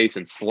 his face,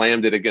 and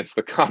slammed it against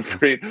the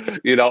concrete,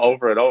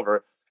 over and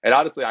over. And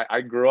honestly,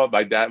 I grew up,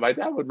 my dad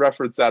would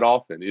reference that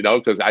often,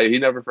 because he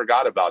never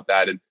forgot about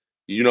that. And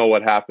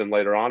what happened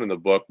later on in the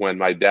book when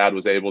my dad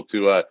was able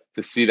to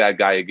see that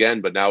guy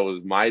again, but now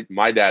it was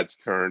my dad's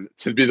turn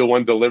to be the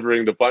one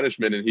delivering the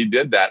punishment. And he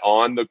did that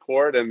on the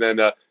court, and then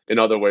in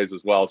other ways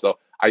as well. So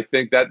I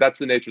think that's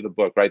the nature of the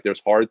book, right?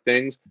 There's hard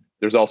things.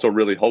 There's also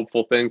really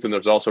hopeful things, and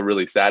there's also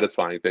really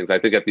satisfying things. I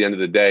think at the end of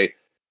the day,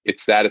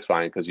 it's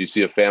satisfying because you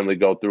see a family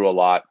go through a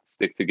lot,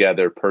 stick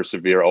together,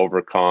 persevere,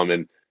 overcome.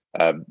 And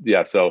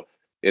so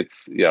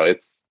it's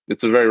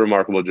a very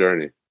remarkable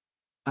journey.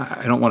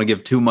 I don't want to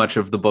give too much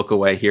of the book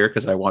away here,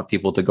 because I want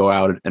people to go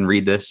out and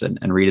read this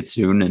and read it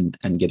soon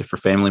and get it for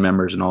family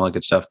members and all that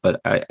good stuff. But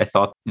I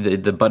thought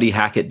the Buddy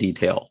Hackett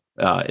detail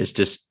is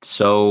just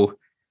so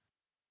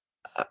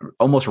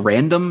almost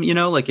random,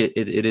 like it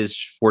is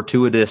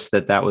fortuitous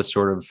that was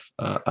sort of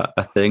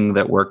a thing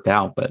that worked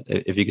out. But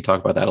if you could talk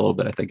about that a little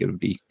bit, I think it would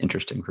be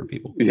interesting for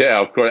people. Yeah,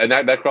 of course. And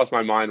that crossed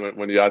my mind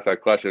when you asked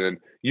that question. And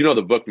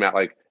the book, Matt,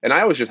 and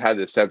I always just had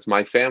this sense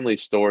my family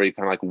story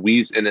kind of like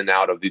weaves in and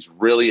out of these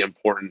really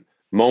important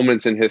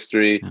moments in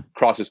history,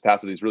 crosses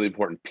paths with these really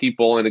important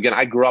people. And again,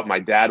 I grew up, my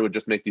dad would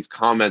just make these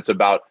comments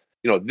about,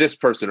 this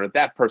person or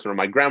that person, or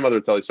my grandmother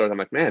would tell these stories. I'm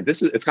like, man,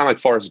 it's kind of like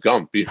Forrest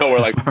Gump, where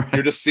like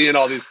you're just seeing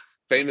all these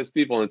famous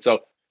people. And so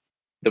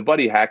the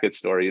Buddy Hackett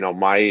story, when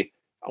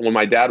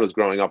my dad was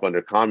growing up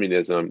under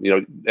communism,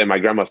 and my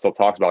grandma still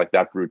talks about like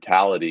that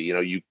brutality,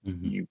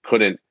 you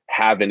couldn't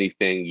have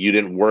anything. You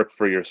didn't work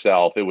for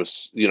yourself. It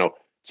was,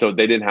 so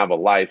they didn't have a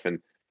life. And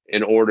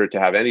in order to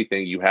have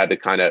anything, you had to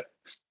kind of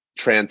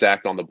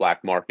transact on the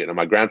black market. And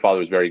my grandfather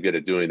was very good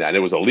at doing that. And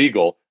it was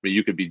illegal, but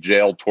you could be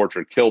jailed,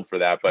 tortured, killed for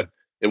that, but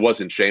it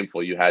wasn't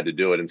shameful. You had to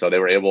do it. And so they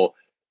were able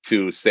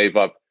to save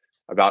up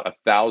about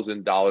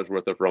 $1,000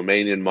 worth of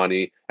Romanian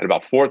money and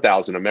about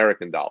 4,000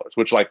 American dollars,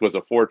 which was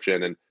a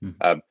fortune.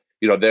 And,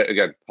 they,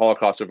 again,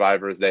 Holocaust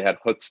survivors, they had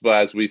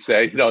chutzpah, as we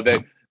say,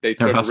 they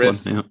took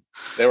risks,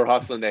 they were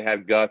hustling, they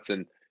had guts.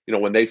 And,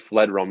 when they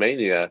fled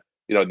Romania,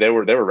 they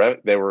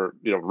were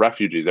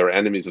refugees, they were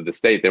enemies of the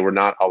state. They were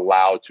not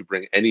allowed to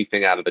bring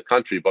anything out of the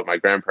country. But my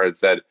grandparents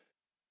said,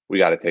 we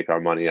got to take our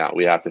money out.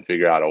 We have to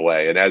figure out a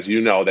way. And as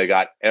they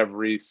got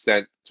every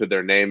cent to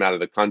their name out of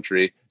the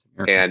country.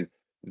 And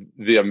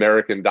the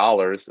American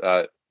dollars,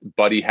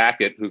 Buddy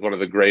Hackett, who's one of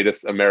the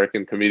greatest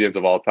American comedians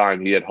of all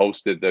time, he had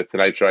hosted the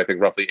Tonight Show, I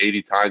think, roughly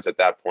 80 times at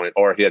that point,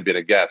 or he had been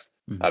a guest.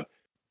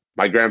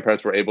 My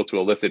grandparents were able to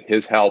elicit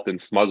his help in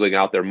smuggling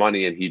out their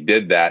money, and he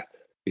did that.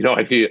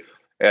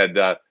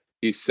 And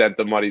he sent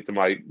the money to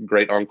my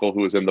great uncle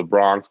who was in the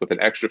Bronx with an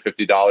extra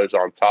 $50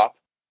 on top,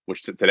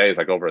 which today is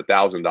like over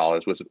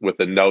 $1,000, with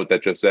a note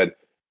that just said,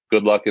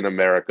 "Good luck in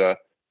America.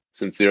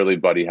 Sincerely,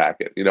 Buddy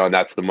Hackett." And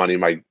that's the money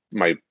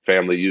my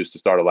family used to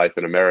start a life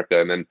in America.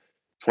 And then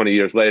 20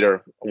 years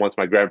later, once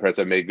my grandparents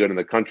had made good in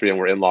the country and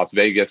were in Las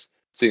Vegas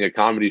seeing a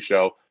comedy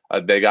show,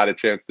 they got a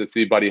chance to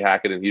see Buddy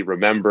Hackett, and he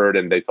remembered,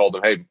 and they told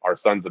him, "Hey, our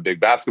son's a big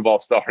basketball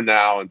star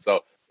now." And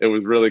so it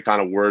was really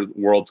kind of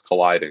worlds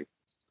colliding.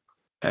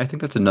 I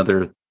think that's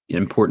another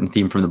important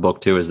theme from the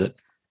book too, is that,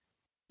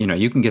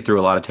 you can get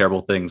through a lot of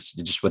terrible things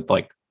just with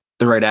like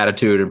the right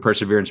attitude and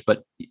perseverance,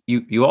 but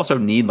you also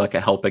need like a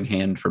helping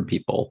hand from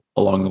people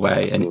along the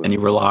way. And you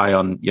rely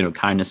on,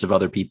 kindness of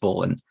other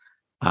people. And,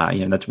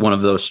 that's one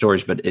of those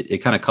stories, but it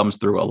kind of comes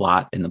through a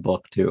lot in the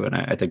book too. And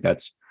I think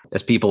that's,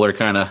 as people are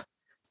kind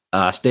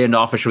of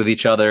standoffish with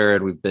each other,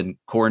 and we've been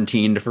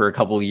quarantined for a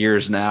couple of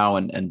years now,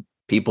 and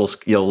people's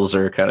skills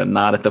are kind of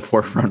not at the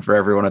forefront for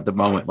everyone at the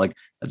moment. Like,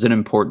 that's an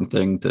important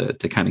thing to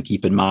kind of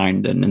keep in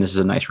mind. And this is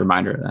a nice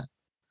reminder of that.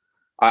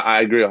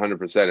 I agree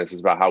 100%. It's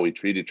just about how we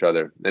treat each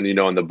other. And,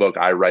 in the book,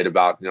 I write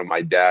about,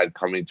 my dad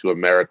coming to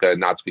America and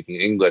not speaking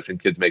English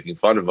and kids making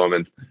fun of him.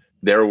 And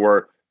there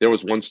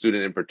was one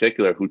student in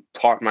particular who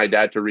taught my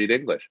dad to read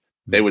English.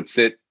 They would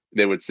sit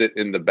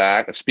in the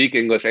back, speak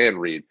English and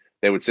read.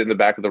 They would sit in the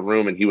back of the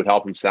room, and he would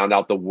help him sound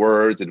out the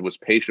words and was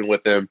patient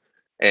with him.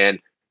 And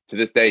to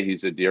this day,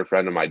 he's a dear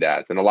friend of my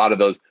dad's. And a lot of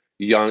those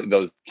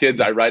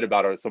kids I write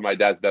about are some of my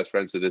dad's best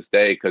friends to this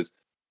day, because,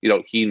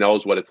 he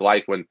knows what it's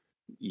like when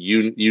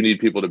you need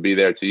people to be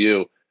there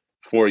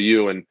for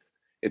you. And,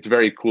 it's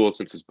very cool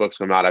since this book's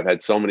come out. I've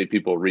had so many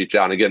people reach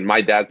out. And again,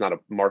 my dad's not a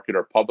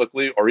marketer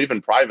publicly or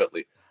even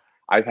privately.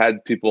 I've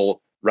had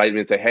people write me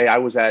and say, hey, I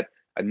was at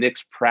a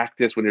Knicks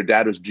practice when your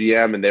dad was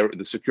GM and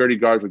the security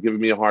guards were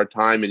giving me a hard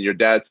time. And your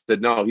dad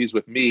said, no, he's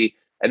with me.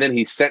 And then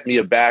he sent me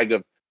a bag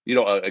of,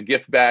 a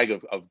gift bag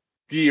of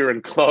gear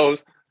and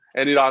clothes.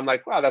 And, I'm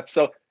like, wow, that's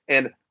so.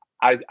 And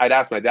I'd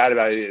ask my dad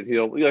about it, and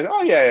he'll be like,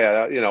 oh,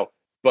 yeah,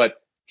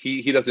 but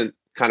he doesn't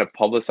kind of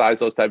publicize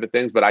those type of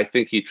things. But I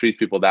think he treats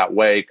people that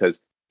way because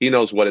he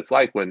knows what it's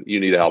like when you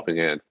need a helping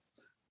hand.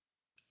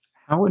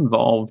 How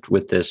involved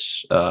with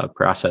this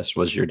process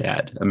was your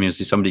dad? I mean, is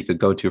he somebody you could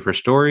go to for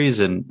stories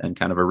and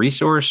kind of a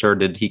resource, or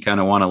did he kind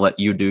of want to let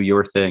you do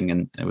your thing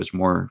and it was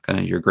more kind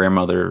of your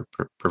grandmother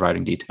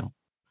providing detail?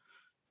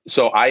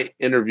 So I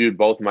interviewed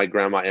both my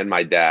grandma and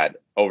my dad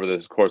over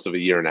this course of a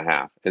year and a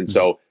half. And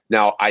so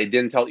now I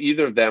didn't tell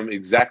either of them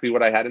exactly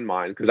what I had in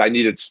mind because I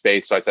needed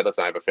space. So I said,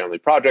 listen, I have a family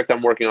project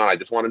I'm working on. I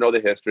just want to know the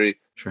history.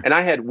 Sure.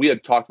 And we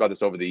had talked about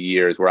this over the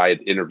years where I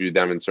had interviewed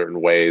them in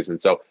certain ways.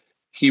 And so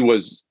it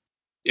was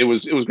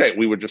great.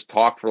 We would just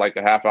talk for like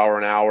a half hour,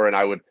 an hour, and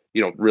I would,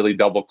 really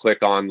double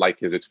click on like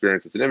his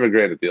experience as an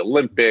immigrant at the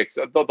Olympics,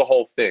 the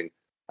whole thing.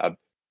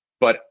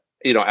 But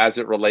as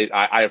it relates,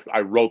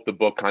 I wrote the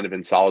book kind of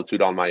in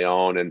solitude on my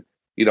own. And,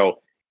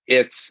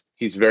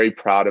 he's very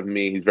proud of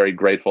me. He's very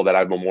grateful that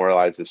I've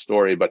memorialized his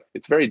story, but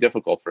it's very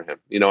difficult for him,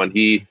 and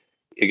he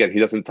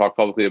doesn't talk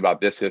publicly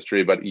about this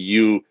history, but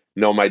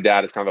my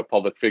dad is kind of a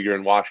public figure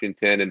in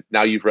Washington. And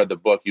now you've read the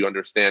book, you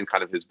understand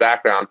kind of his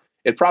background.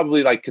 It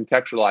probably like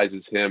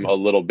contextualizes him a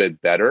little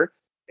bit better.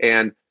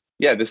 And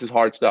yeah, this is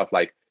hard stuff.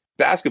 Like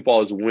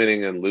basketball is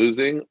winning and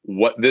losing.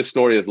 What this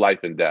story is life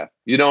and death,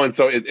 and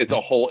so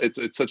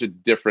it's such a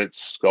different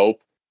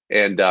scope.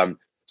 And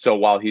so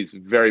while he's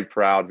very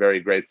proud, very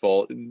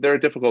grateful, there are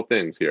difficult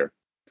things here.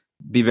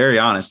 Be very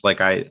honest.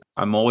 Like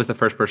I'm always the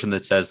first person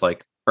that says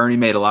like Ernie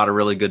made a lot of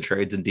really good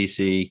trades in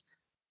DC,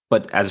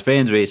 but as a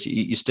fan base,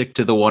 you stick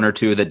to the one or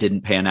two that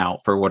didn't pan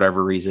out for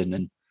whatever reason.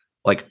 And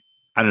like,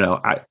 I don't know,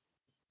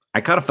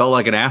 I kind of felt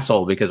like an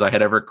asshole because I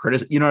had ever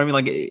criticized, you know what I mean?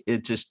 Like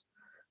it just,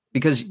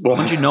 because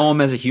once you know him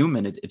as a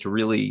human, it's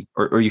really,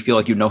 or you feel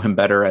like you know him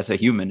better as a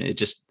human.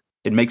 It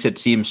makes it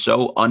seem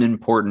so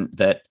unimportant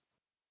that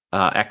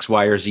X,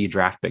 Y, or Z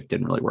draft pick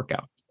didn't really work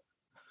out.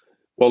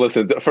 Well,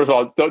 listen, first of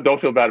all, don't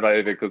feel bad about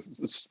anything because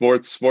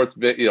sports,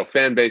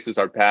 fan bases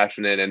are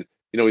passionate. And,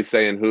 we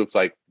say in hoops,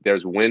 like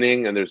there's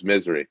winning and there's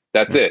misery.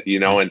 That's it,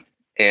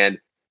 and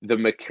the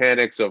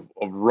mechanics of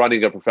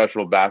running a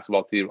professional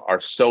basketball team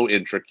are so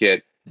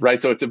intricate.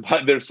 Right. So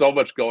there's so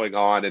much going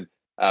on. And,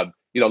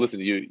 listen,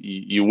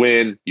 you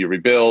win, you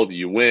rebuild,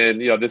 you win,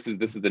 this is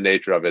the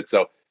nature of it.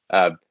 So,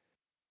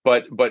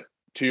 but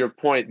to your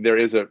point, there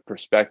is a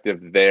perspective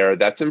there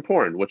that's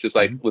important, which is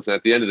like, listen,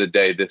 at the end of the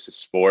day, this is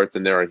sports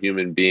and there are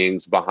human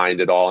beings behind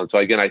it all. And so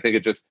again, I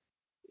think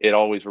it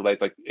always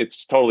relates, like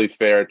it's totally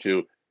fair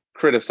to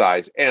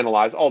criticize,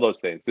 analyze all those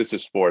things. This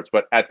is sports.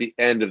 But at the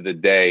end of the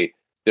day,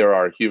 there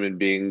are human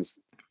beings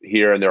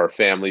here and there are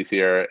families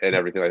here and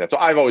everything like that. So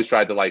I've always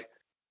tried to like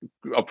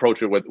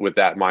approach it with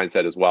that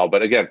mindset as well.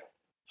 But again,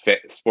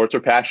 sports are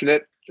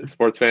passionate.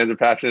 Sports fans are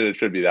passionate. It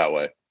should be that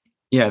way.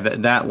 Yeah,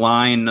 that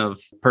line of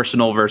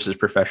personal versus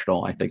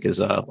professional, I think, is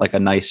like a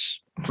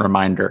nice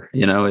reminder.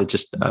 It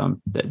just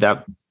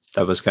that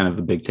was kind of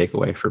a big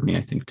takeaway for me,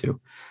 I think, too.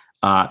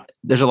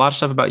 There's a lot of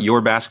stuff about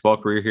your basketball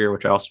career here,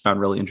 which I also found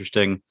really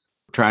interesting.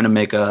 Trying to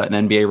make an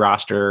NBA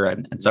roster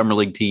and summer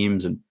league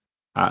teams, and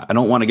I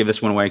don't want to give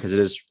this one away because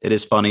it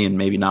is funny and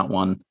maybe not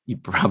one you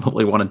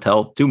probably want to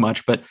tell too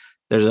much, but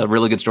there's a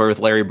really good story with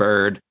Larry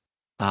Bird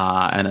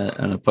and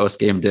a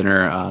post-game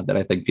dinner that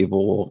I think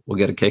people will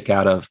get a kick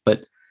out of.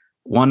 But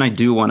one I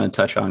do want to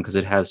touch on because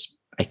it has,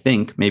 I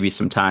think, maybe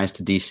some ties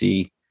to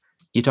DC.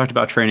 You talked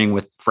about training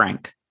with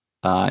Frank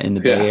in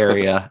the Bay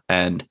Area,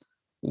 and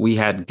we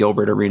had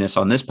Gilbert Arenas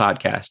on this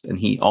podcast, and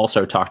he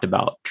also talked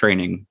about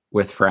training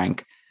with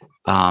Frank.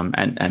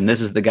 And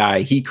this is the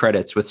guy he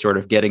credits with sort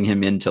of getting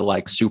him into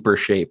like super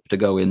shape to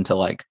go into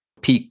like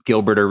peak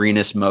Gilbert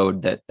Arenas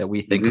mode that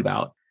we think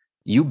about.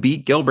 You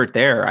beat Gilbert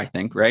there, I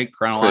think, right?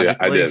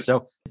 Chronologically. Yeah, I did.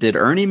 So did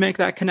Ernie make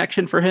that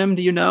connection for him?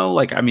 Do you know?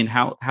 Like, I mean,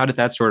 how did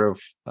that sort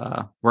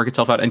of work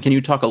itself out? And can you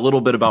talk a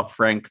little bit about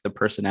Frank, the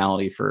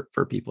personality for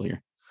people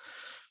here?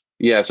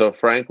 Yeah. So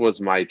Frank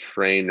was my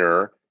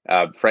trainer.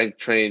 Frank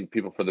trained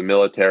people for the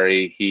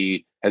military.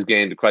 He has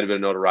gained quite a bit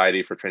of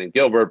notoriety for training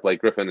Gilbert,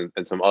 Blake Griffin,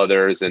 and some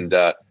others. And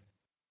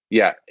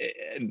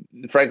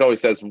Frank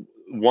always says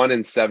 1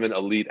 in 7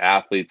 elite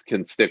athletes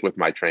can stick with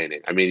my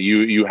training. I mean,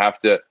 you have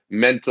to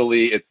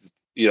mentally, it's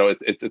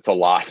a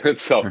lot.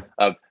 So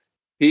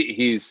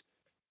he's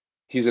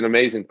an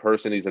amazing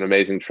person. He's an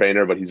amazing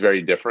trainer, but he's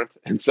very different.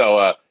 And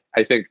so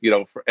I think,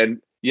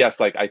 and yes,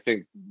 like I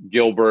think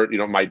Gilbert,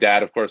 my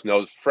dad, of course,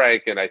 knows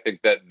Frank. And I think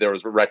that there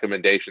was a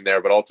recommendation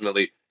there, but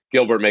ultimately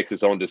Gilbert makes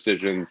his own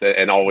decisions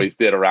and always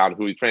did around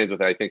who he trains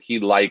with. And I think he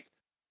liked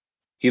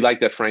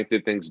that Frank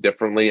did things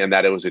differently and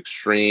that it was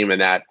extreme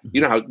and that,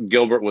 how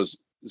Gilbert was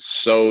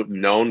so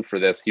known for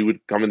this. He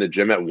would come in the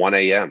gym at 1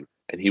 a.m.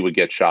 and he would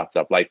get shots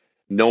up. Like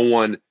no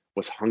one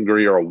was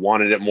hungry or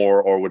wanted it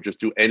more or would just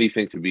do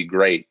anything to be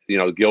great.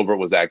 Gilbert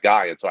was that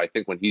guy. And so I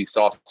think when he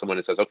saw someone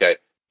that says, okay,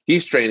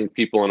 he's training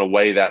people in a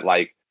way that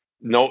like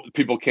no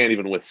people can't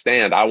even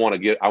withstand. I want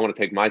to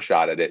take my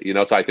shot at it.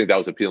 So I think that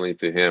was appealing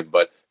to him.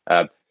 But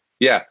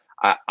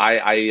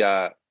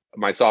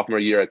my sophomore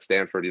year at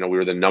Stanford, we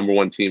were the number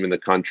one team in the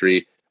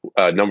country,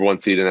 number one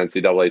seed in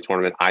NCAA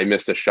tournament. I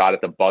missed a shot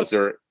at the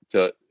buzzer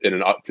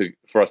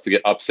for us to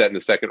get upset in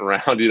the second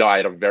round. I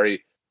had a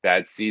very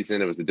bad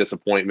season. It was a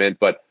disappointment,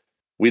 but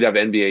we'd have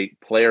NBA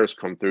players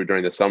come through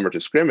during the summer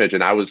to scrimmage,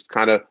 and I was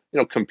kind of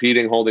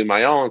competing, holding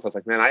my own. So I was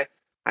like, man,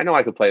 I know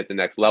I could play at the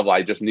next level.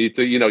 I just need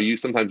to,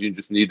 sometimes you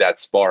just need that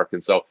spark.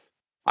 And so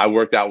I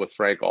worked out with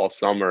Frank all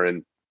summer,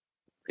 and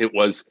it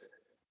was,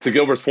 to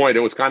Gilbert's point, it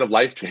was kind of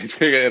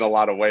life-changing in a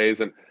lot of ways.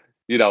 And,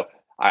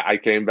 I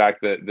came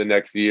back the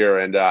next year,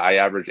 and I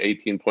averaged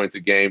 18 points a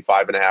game,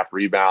 5.5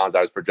 rebounds.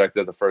 I was projected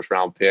as a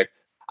first-round pick.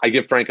 I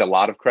give Frank a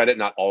lot of credit,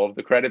 not all of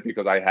the credit,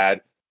 because I had,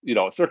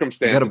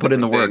 circumstances. You got to put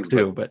in the work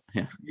too, but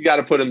yeah. You got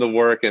to put in the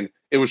work, and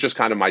it was just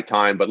kind of my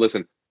time. But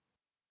listen,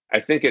 I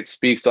think it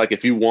speaks like,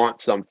 if you want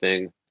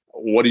something,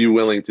 what are you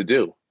willing to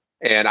do?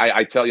 And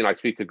I tell, I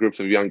speak to groups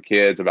of young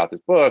kids about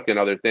this book and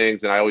other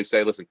things. And I always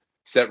say, listen,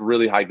 set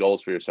really high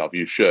goals for yourself.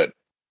 You should,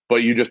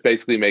 but you just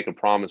basically make a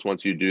promise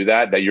once you do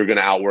that you're going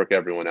to outwork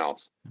everyone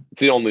else.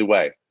 It's the only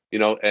way,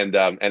 and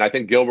I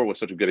think Gilbert was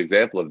such a good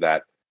example of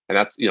that. And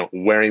that's,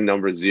 wearing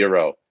number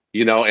 0,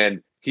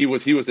 and he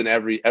was an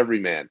every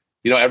man,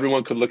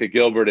 everyone could look at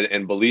Gilbert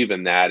and believe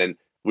in that. And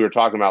we were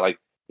talking about, like,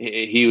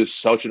 he was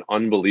such an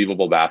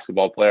unbelievable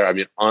basketball player. I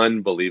mean,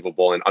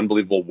 unbelievable, an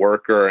unbelievable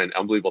worker, and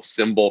unbelievable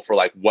symbol for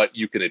like what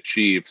you can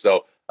achieve.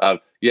 So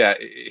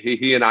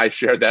he and I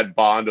shared that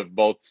bond of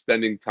both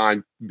spending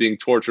time being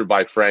tortured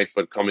by Frank,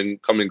 but coming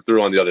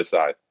through on the other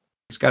side.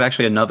 It's got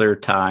actually another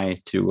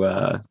tie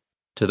to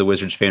the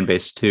Wizards fan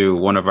base too.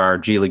 One of our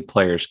G League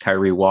players,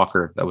 Kyrie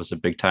Walker, that was a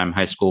big time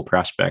high school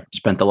prospect,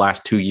 spent the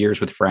last 2 years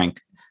with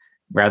Frank.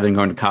 Rather than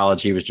going to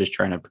college, he was just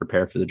trying to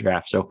prepare for the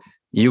draft. So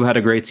you had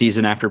a great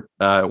season after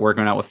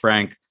working out with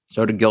Frank.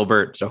 So did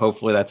Gilbert. So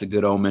hopefully that's a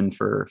good omen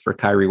for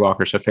Kyrie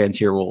Walker. So fans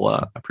here will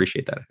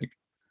appreciate that, I think.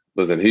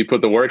 Listen, he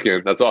put the work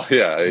in. That's all.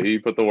 Yeah, he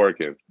put the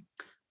work in.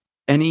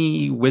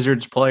 Any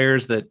Wizards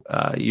players that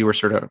you were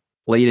sort of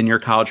late in your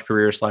college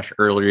career /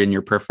 earlier in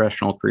your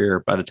professional career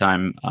by the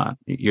time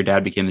your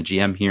dad became the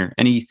GM here?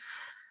 Any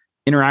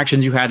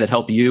interactions you had that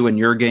help you in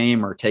your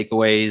game, or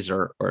takeaways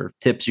or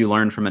tips you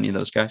learned from any of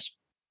those guys?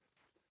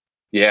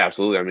 Yeah,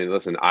 absolutely. I mean,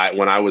 listen,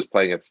 when I was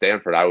playing at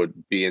Stanford, I would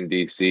be in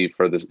DC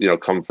for this,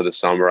 come for the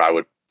summer. I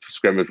would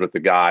scrimmage with the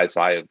guys.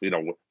 So I,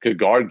 could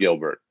guard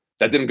Gilbert.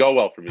 That didn't go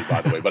well for me,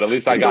 by the way, but at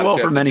least I got well a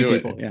chance for many to do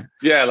people. It.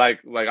 Yeah.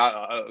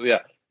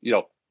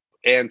 Yeah.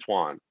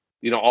 Antoine,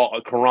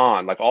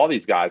 Karan, like all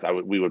these guys,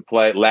 we would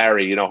play.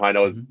 Larry, I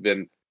know has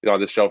been,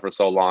 on this show for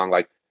so long,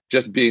 like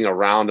just being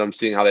around them,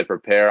 seeing how they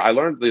prepare. I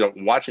learned,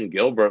 watching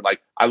Gilbert,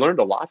 like I learned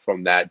a lot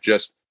from that.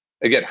 Just,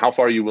 again, how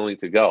far are you willing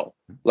to go?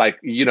 Like,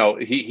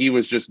 he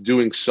was just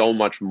doing so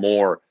much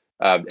more.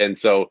 And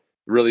so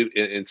really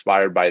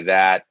inspired by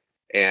that.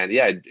 And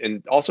yeah,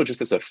 and also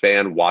just as a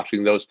fan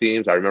watching those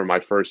teams, I remember my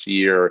first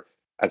year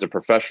as a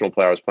professional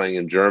player, I was playing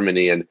in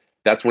Germany, and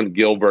that's when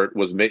Gilbert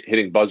was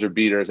hitting buzzer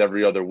beaters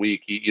every other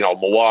week.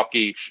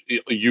 Milwaukee,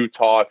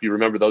 Utah, if you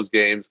remember those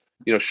games,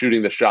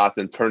 shooting the shot,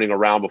 then turning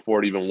around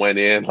before it even went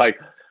in. Like,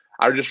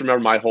 I just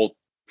remember my whole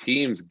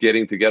teams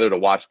getting together to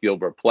watch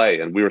Gilbert play,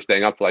 and we were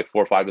staying up to like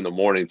 4 or 5 in the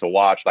morning to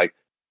watch. Like,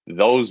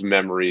 those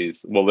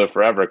memories will live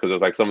forever, because it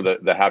was like some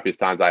of the happiest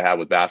times I had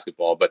with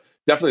basketball. But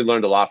definitely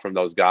learned a lot from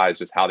those guys,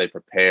 just how they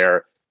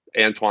prepare.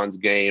 Antoine's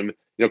game,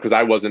 because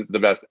I wasn't the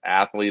best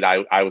athlete.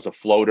 I was a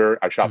floater.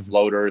 I shot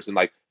floaters, and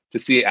like to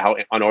see how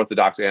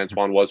unorthodox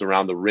Antoine was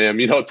around the rim,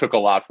 it took a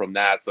lot from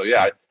that. So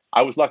yeah,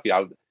 I was lucky.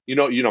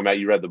 Matt,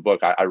 you read the book.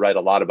 I write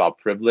a lot about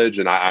privilege,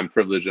 and I'm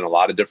privileged in a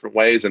lot of different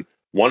ways. And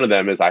one of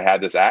them is I had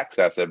this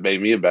access that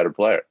made me a better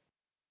player.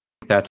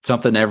 That's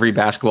something every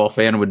basketball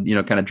fan would,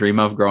 kind of dream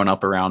of growing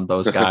up around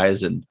those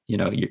guys. And,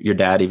 your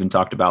dad even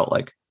talked about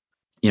like,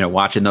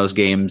 watching those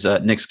games,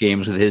 Knicks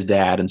games with his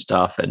dad and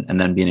stuff,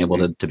 and then being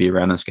able to be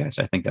around those guys.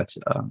 I think that's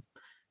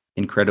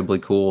incredibly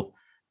cool.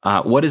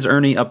 What is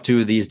Ernie up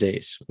to these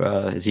days?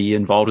 Is he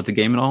involved with the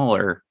game at all,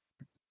 or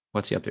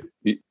what's he up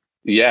to?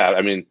 Yeah,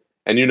 I mean,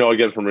 and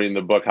again from reading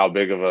the book, how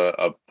big of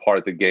a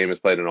part the game has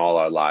played in all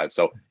our lives.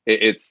 So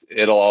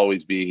it'll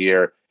always be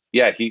here.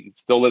 Yeah, he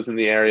still lives in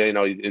the area,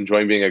 he's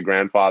enjoying being a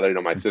grandfather,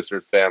 my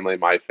sister's family,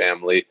 my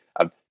family,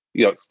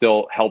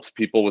 still helps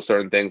people with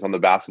certain things on the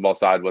basketball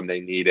side when they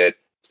need it,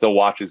 still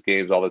watches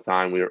games all the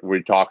time.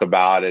 We talk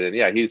about it. And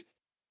yeah,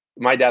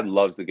 my dad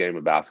loves the game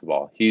of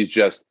basketball. He's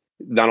just,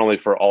 not only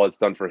for all it's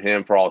done for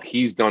him, for all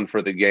he's done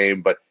for the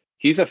game, but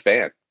he's a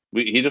fan.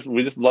 He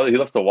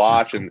loves to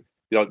watch and,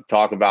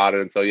 talk about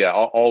it. And so, yeah,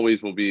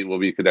 always will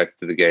be connected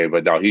to the game,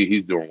 but no,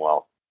 he's doing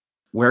well.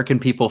 Where can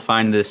people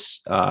find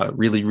this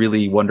really,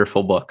 really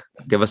wonderful book?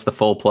 Give us the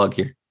full plug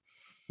here.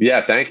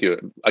 Yeah, thank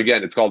you.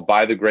 Again, it's called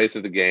By the Grace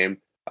of the Game.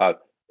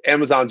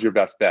 Amazon's your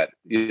best bet.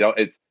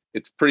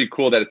 it's pretty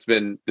cool that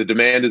the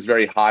demand is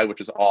very high,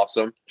 which is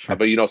awesome. Sure.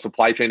 But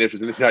supply chain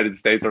issues in the United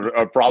States are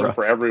a problem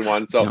for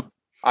everyone. So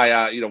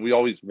we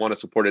always want to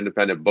support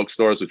independent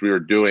bookstores, which we were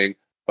doing.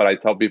 But I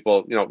tell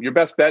people, your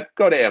best bet,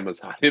 go to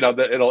Amazon.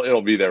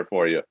 It'll be there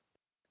for you.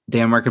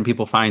 Dan, where can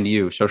people find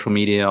you? Social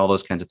media, all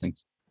those kinds of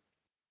things.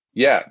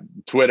 Yeah,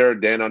 Twitter,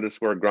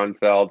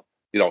 Dan_Grunfeld.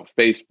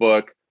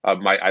 Facebook.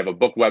 I have a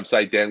book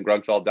website,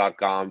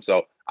 dangrunfeld.com.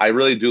 So I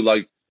really do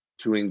like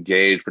to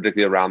engage,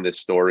 particularly around this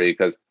story,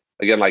 because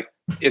again,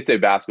 it's a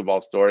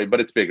basketball story, but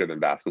it's bigger than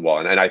basketball.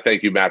 And I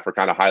thank you, Matt, for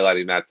kind of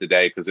highlighting that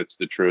today, because it's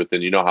the truth,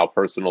 and how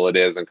personal it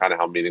is and kind of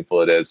how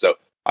meaningful it is. So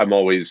I'm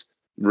always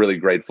really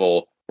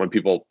grateful when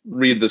people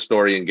read the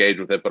story, engage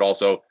with it, but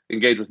also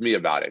engage with me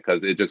about it,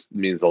 because it just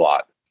means a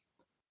lot.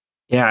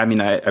 Yeah, I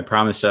mean, I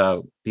promise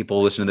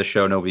people listening to the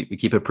show know we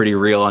keep it pretty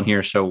real on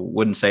here, so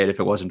wouldn't say it if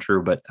it wasn't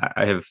true, but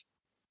I have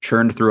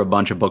churned through a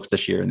bunch of books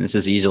this year, and this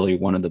is easily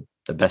one of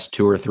the best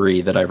 2 or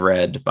 3 that I've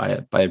read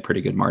by a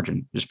pretty good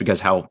margin, just because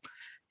how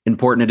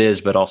important it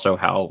is, but also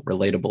how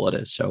relatable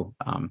it is. So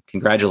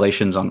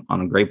congratulations on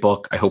a great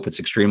book. I hope it's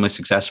extremely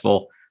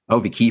successful. I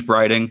hope you keep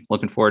writing.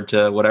 Looking forward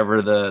to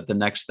whatever the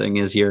next thing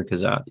is here,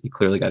 because you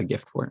clearly got a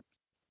gift for it.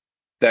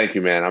 Thank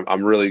you, man.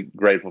 I'm really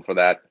grateful for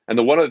that. And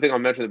the one other thing I'll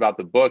mention about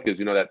the book is,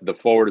 that the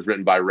foreword is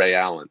written by Ray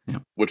Allen,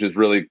 which is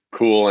really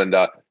cool and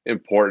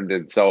important.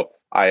 And so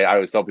I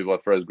always tell people,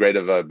 for as great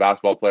of a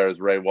basketball player as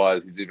Ray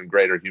was, he's an even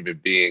greater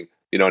human being,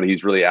 and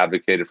he's really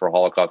advocated for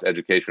Holocaust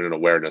education and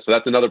awareness. So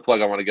that's another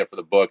plug I want to get for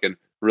the book, and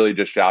really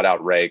just shout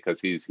out Ray, because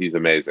he's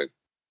amazing.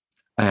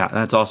 Yeah,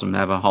 that's awesome to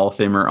have a Hall of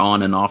Famer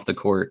on and off the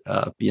court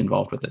be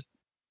involved with it.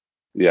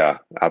 Yeah,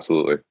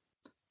 absolutely.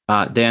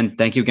 Dan,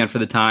 thank you again for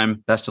the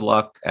time. Best of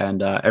luck.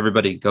 And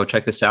everybody, go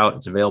check this out.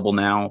 It's available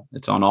now.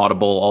 It's on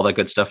Audible, all that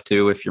good stuff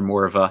too, if you're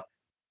more of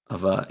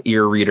a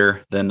ear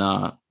reader than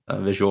a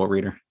visual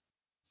reader.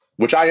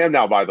 Which I am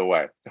now, by the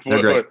way.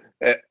 They're great.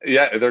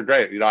 Yeah, they're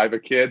great. I have a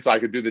kid, so I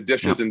could do the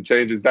dishes and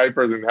change his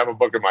diapers and have a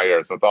book in my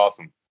ear. So it's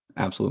awesome.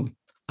 Absolutely.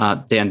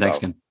 Dan, thanks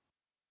again.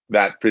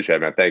 Matt, appreciate it,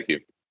 man. Thank you.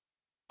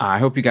 I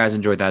hope you guys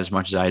enjoyed that as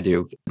much as I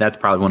do. That's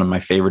probably one of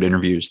my favorite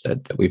interviews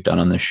that we've done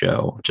on this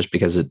show, just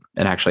because it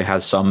actually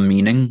has some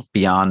meaning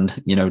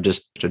beyond,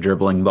 just a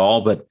dribbling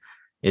ball, but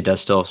it does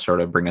still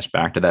sort of bring us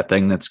back to that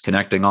thing that's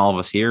connecting all of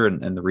us here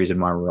and the reason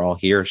why we're all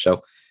here.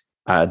 So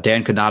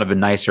Dan could not have been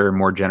nicer and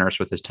more generous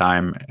with his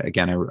time.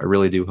 Again, I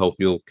really do hope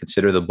you'll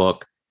consider the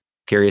book.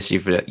 Curious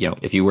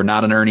if you were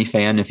not an Ernie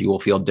fan, if you will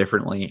feel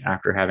differently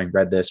after having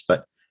read this,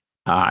 but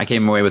I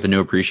came away with a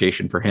new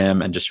appreciation for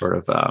him and just sort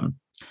of,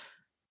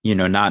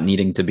 not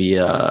needing to be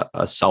a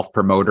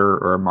self-promoter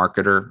or a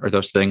marketer or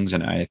those things.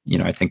 And I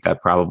think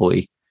that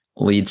probably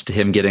leads to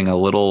him getting a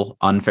little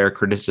unfair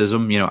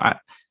criticism. I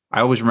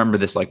always remember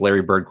this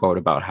Larry Bird quote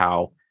about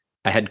how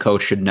a head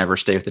coach should never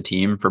stay with the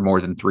team for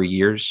more than 3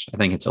 years. I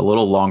think it's a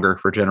little longer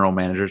for general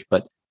managers,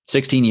 but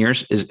 16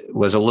 years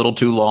was a little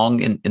too long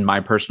in my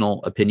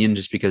personal opinion,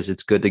 just because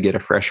it's good to get a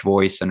fresh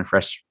voice and a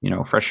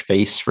fresh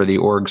face for the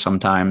org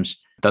sometimes.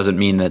 Doesn't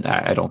mean that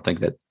I don't think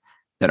that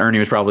Ernie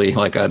was probably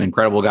an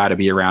incredible guy to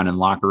be around in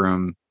locker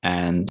room,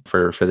 and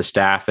for the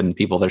staff and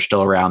people that are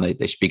still around,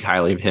 they speak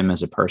highly of him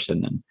as a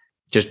person. And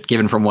just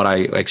given from what I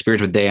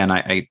experienced with Dan,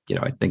 I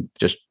think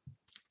just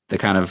the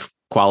kind of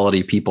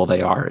quality people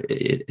they are,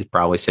 it's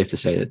probably safe to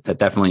say that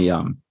definitely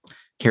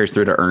carries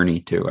through to Ernie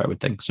too, I would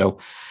think. So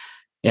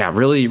yeah,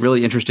 really,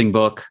 really interesting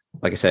book.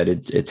 Like I said,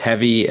 it's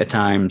heavy at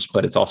times,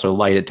 but it's also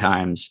light at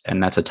times.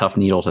 And that's a tough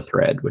needle to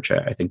thread, which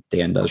I think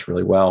Dan does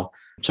really well.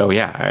 So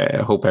yeah,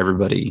 I hope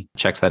everybody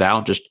checks that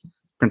out. Just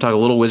we're going to talk a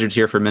little Wizards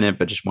here for a minute,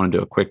 but just want to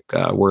do a quick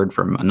word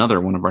from another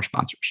one of our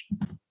sponsors.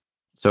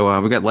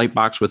 So we got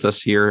Lightbox with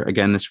us here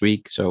again this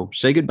week. So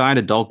say goodbye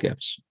to dull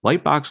gifts.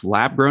 Lightbox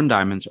lab-grown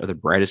diamonds are the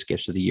brightest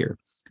gifts of the year.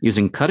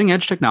 Using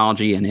cutting-edge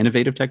technology and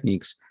innovative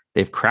techniques,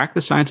 they've cracked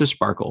the science of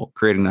sparkle,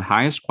 creating the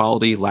highest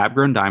quality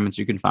lab-grown diamonds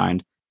you can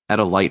find at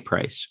a light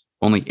price,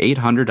 only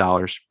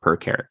 $800 per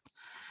carat.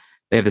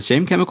 They have the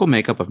same chemical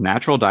makeup of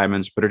natural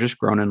diamonds, but are just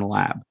grown in a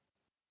lab.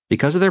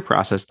 Because of their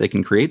process, they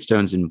can create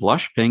stones in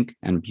blush pink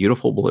and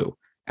beautiful blue,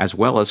 as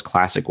well as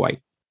classic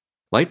white.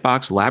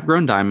 Lightbox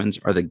lab-grown diamonds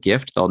are the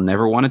gift they'll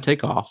never want to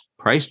take off,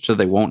 priced so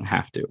they won't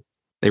have to.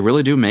 They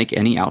really do make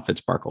any outfit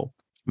sparkle.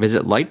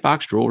 Visit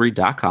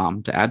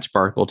lightboxjewelry.com to add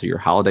sparkle to your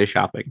holiday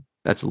shopping.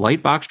 That's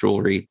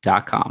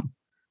lightboxjewelry.com.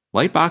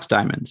 Lightbox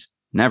diamonds,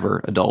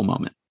 never a dull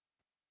moment.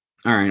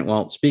 All right,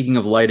 well, speaking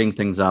of lighting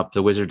things up,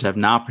 the Wizards have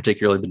not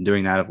particularly been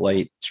doing that of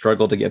late.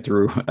 Struggled to get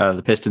through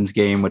the Pistons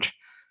game, which,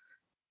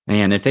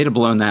 man, if they'd have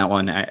blown that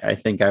one, I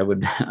think I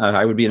would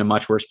be in a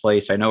much worse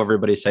place. I know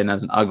everybody's saying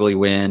that's an ugly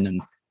win,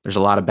 and there's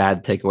a lot of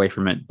bad takeaway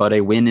from it, but a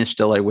win is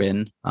still a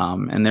win.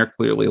 And they're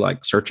clearly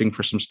searching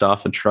for some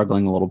stuff and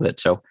struggling a little bit.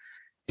 So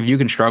if you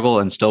can struggle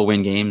and still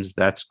win games,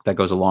 that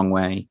goes a long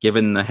way.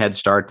 Given the head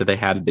start that they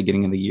had at the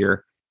beginning of the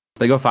year, if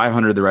they go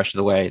 500 the rest of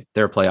the way,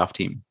 they're a playoff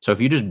team. So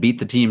if you just beat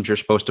the teams you're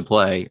supposed to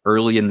play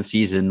early in the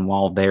season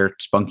while they're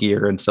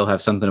spunkier and still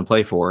have something to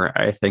play for,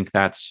 I think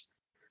that's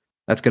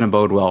going to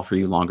bode well for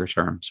you longer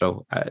term.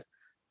 So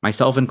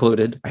myself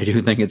included, I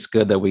do think it's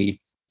good that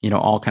we,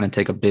 all kind of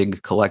take a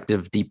big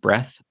collective deep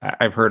breath.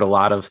 I've heard a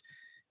lot of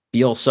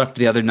Beal sucked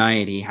the other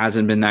night. He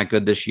hasn't been that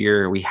good this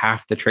year. We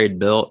have to trade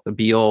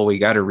Beal. We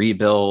got to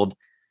rebuild.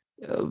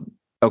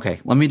 Okay,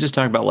 let me just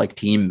talk about like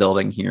team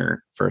building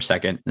here for a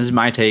second. This is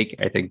my take.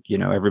 I think,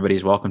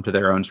 everybody's welcome to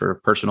their own sort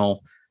of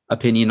personal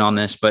opinion on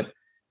this. But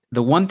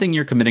the one thing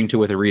you're committing to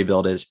with a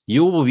rebuild is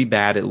you will be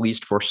bad at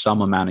least for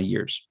some amount of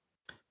years.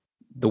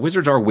 The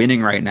Wizards are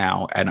winning right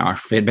now, and our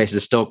fan base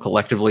is still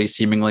collectively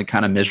seemingly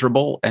kind of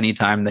miserable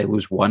anytime they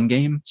lose one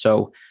game.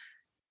 So,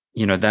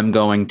 them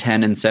going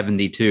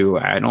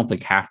 10-72, I don't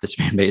think half this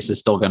fan base is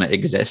still going to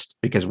exist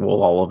because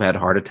we'll all have had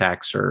heart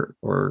attacks or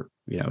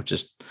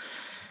just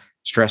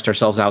stressed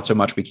ourselves out so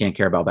much we can't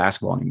care about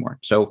basketball anymore.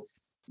 So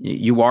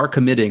you are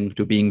committing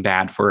to being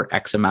bad for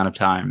X amount of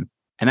time.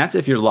 And that's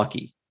if you're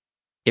lucky.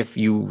 If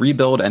you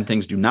rebuild and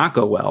things do not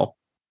go well,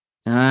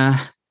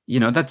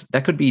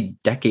 that could be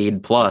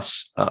decade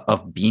plus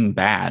of being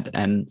bad.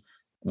 And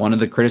one of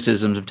the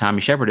criticisms of Tommy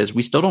Shepard is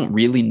we still don't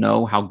really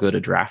know how good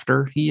a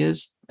drafter he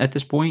is at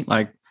this point.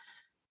 Like,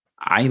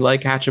 I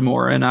like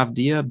Hachimura and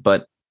Avdia,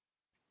 but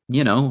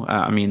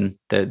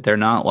they're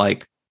not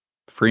like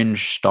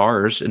fringe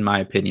stars in my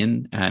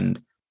opinion.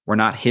 And we're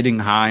not hitting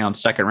high on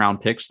second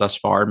round picks thus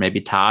far. Maybe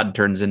Todd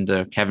turns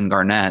into Kevin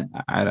Garnett.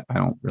 I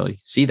don't really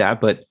see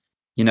that, but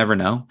you never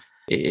know.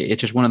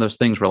 It's just one of those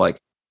things where like,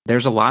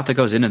 there's a lot that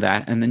goes into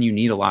that. And then you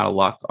need a lot of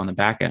luck on the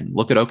back end.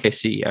 Look at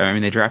OKC. I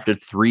mean, they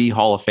drafted 3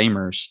 Hall of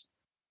Famers,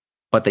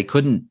 but they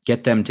couldn't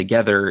get them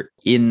together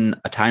in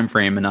a time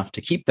frame enough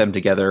to keep them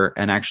together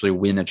and actually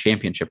win a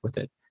championship with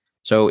it.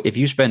 So if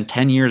you spend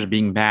 10 years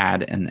being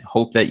bad and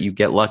hope that you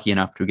get lucky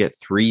enough to get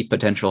 3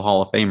 potential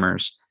Hall of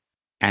Famers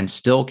and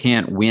still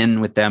can't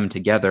win with them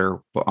together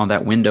on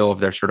that window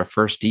of their sort of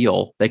first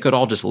deal, they could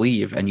all just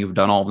leave and you've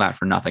done all of that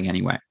for nothing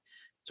anyway.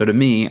 So to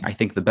me, I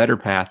think the better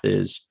path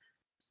is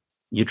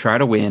you try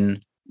to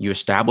win, you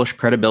establish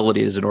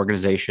credibility as an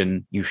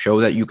organization, you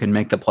show that you can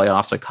make the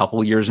playoffs a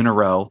couple years in a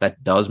row.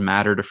 That does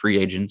matter to free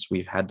agents.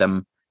 We've had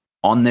them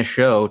on this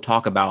show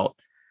talk about,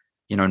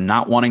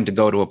 not wanting to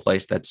go to a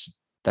place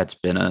that's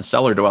been a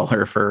cellar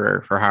dweller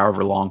for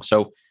however long.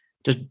 So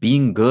just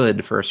being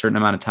good for a certain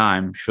amount of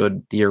time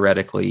should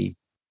theoretically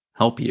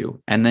help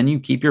you. And then you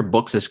keep your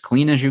books as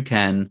clean as you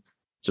can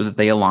so that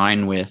they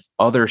align with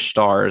other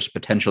stars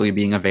potentially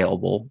being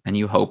available. And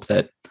you hope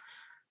that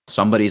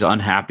somebody's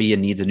unhappy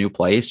and needs a new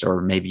place, or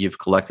maybe you've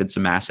collected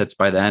some assets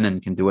by then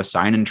and can do a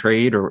sign and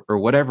trade or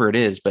whatever it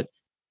is. But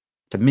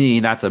to me,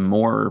 that's a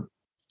more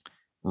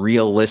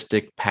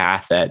realistic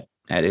path at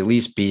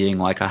least being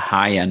like a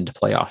high end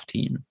playoff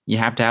team. You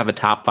have to have a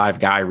top 5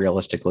 guy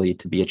realistically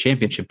to be a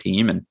championship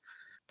team. And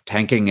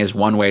tanking is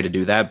one way to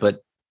do that. But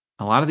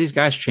a lot of these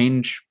guys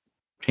change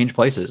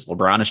places.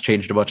 LeBron has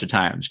changed a bunch of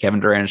times. Kevin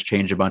Durant has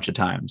changed a bunch of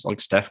times.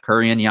 Like Steph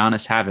Curry and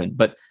Giannis haven't,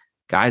 but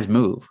guys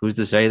move. Who's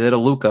to say that a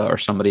Luka or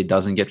somebody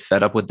doesn't get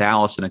fed up with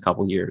Dallas in a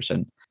couple years?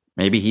 And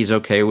maybe he's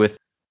okay with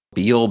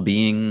Beal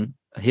being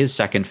his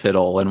second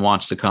fiddle and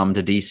wants to come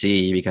to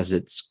DC because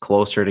it's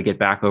closer to get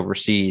back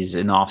overseas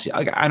in the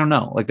offseason. I don't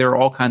know. Like, there are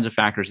all kinds of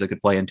factors that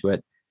could play into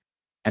it.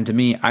 And to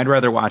me, I'd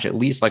rather watch at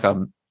least like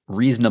a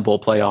reasonable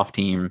playoff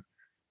team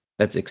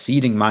that's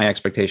exceeding my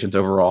expectations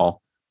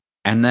overall,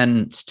 and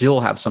then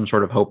still have some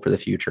sort of hope for the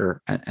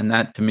future. And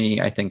that, to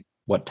me, I think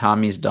what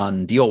Tommy's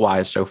done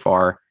deal-wise so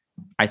far,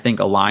 I think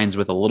aligns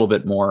with a little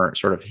bit more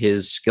sort of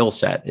his skill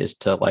set, is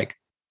to like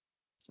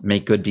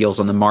make good deals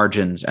on the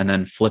margins and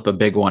then flip a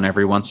big one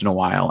every once in a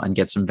while and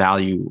get some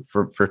value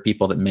for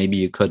people that maybe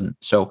you couldn't.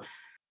 So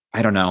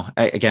I don't know.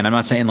 Again, I'm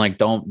not saying like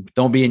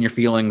don't be in your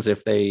feelings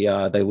if they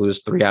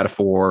lose 3 out of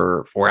 4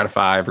 or 4 out of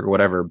 5 or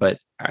whatever, but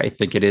I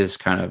think it is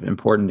kind of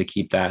important to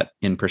keep that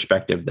in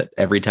perspective, that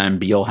every time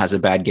Beal has a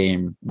bad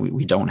game,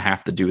 we don't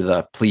have to do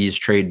the please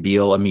trade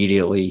Beal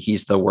immediately.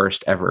 He's the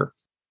worst ever.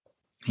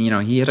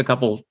 He had a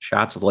couple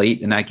shots late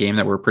in that game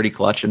that were pretty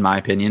clutch, in my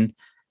opinion.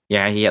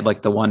 Yeah, he had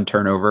like the one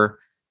turnover.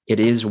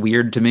 It is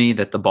weird to me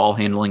that the ball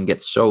handling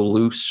gets so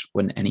loose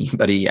when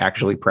anybody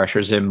actually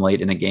pressures him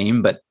late in a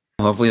game, but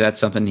hopefully that's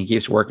something he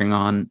keeps working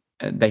on.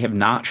 They have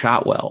not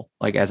shot well,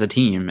 like as a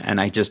team. And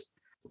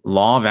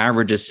law of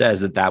averages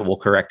says that will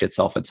correct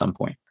itself at some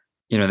point.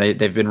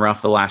 They've been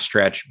rough the last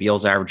stretch.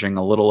 Beal's averaging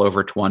a little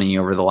over 20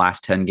 over the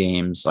last 10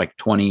 games, like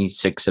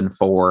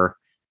 26-4.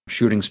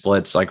 Shooting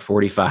splits like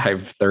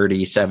 45,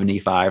 30,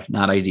 75,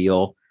 not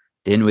ideal.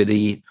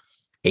 Dinwiddie,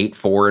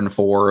 8-4-4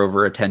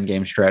 over a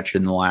 10-game stretch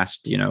in the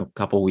last,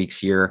 couple weeks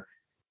here,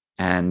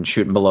 and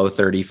shooting below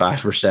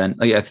 35%.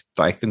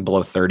 I think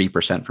below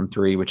 30% from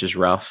 3, which is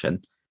rough.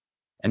 And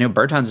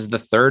Bertans is the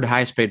 3rd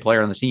highest paid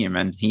player on the team,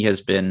 and he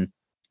has been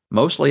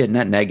mostly a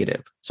net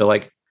negative. So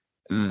like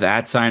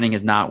that signing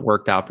has not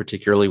worked out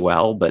particularly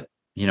well, but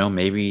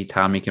maybe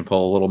Tommy can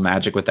pull a little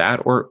magic with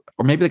that, or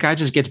maybe the guy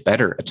just gets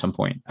better at some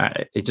point.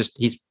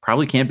 He's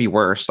probably can't be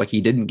worse. Like,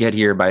 he didn't get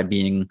here by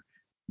being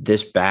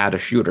this bad a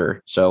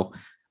shooter. So,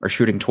 or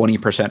shooting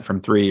 20%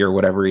 from 3 or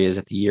whatever he is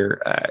at the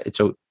year.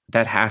 So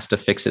that has to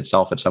fix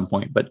itself at some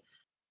point. But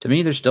to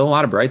me, there's still a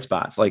lot of bright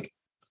spots. Like,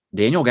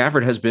 Daniel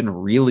Gafford has been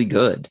really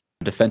good.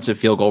 Defensive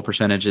field goal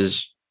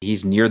percentages,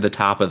 he's near the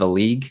top of the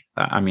league.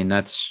 I mean,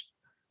 that's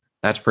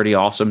pretty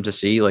awesome to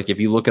see. Like, if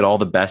you look at all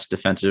the best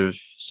defensive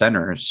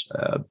centers,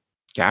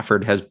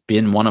 Gafford has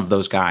been one of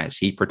those guys.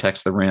 He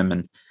protects the rim.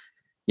 And,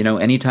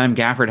 anytime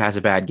Gafford has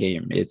a bad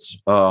game, it's,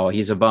 oh,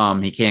 he's a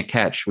bum. He can't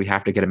catch. We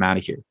have to get him out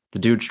of here. The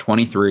dude's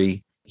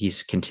 23.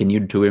 He's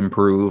continued to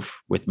improve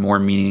with more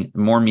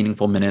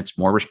meaningful minutes,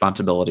 more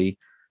responsibility.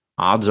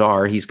 Odds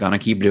are he's going to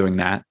keep doing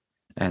that.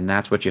 And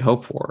that's what you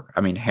hope for.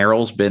 I mean,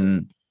 Harrell's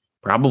been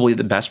probably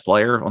the best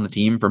player on the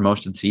team for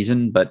most of the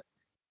season, but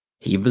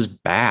he was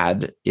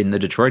bad in the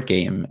Detroit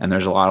game. And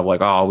there's a lot of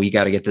like, oh, we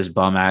got to get this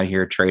bum out of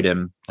here, trade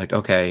him. Like,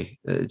 okay,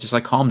 just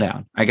like calm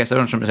down. I guess I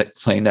don't know what I'm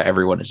saying to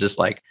everyone. It's just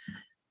like,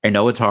 I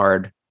know it's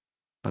hard,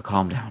 but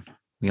calm down.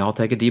 We all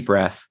take a deep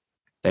breath.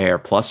 They are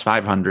plus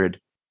 500.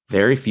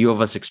 Very few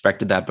of us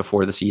expected that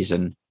before the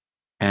season,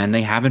 and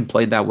they haven't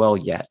played that well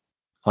yet.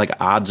 Like,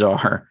 odds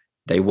are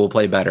they will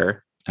play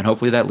better, and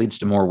hopefully that leads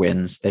to more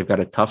wins. They've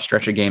got a tough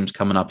stretch of games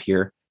coming up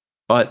here.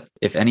 But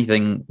if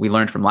anything, we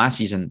learned from last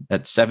season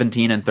that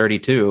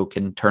 17-32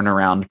 can turn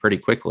around pretty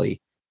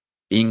quickly.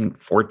 Being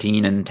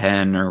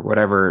 14-10 or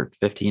whatever,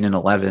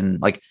 15-11,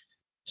 like,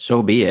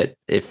 so be it.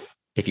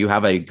 If you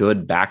have a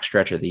good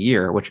backstretch of the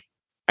year, which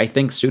I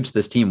think suits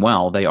this team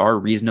well, they are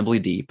reasonably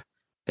deep.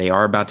 They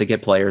are about to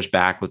get players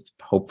back with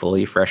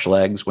hopefully fresh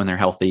legs when they're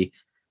healthy.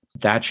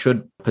 That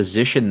should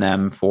position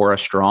them for a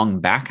strong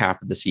back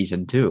half of the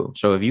season too.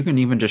 So if you can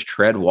even just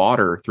tread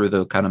water through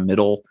the kind of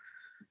middle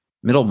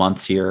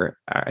months here,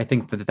 I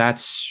think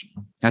that's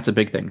a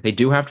big thing. They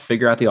do have to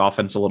figure out the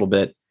offense a little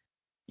bit.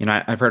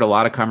 I've heard a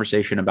lot of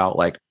conversation about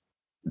like,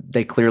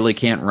 they clearly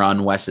can't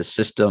run Wes's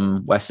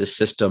system. Wes's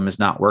system is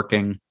not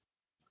working.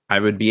 I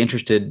would be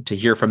interested to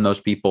hear from those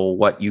people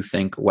what you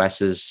think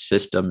Wes's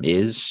system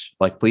is.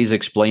 Like, please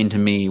explain to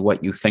me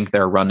what you think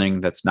they're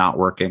running that's not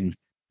working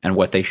and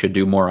what they should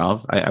do more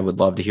of. I would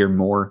love to hear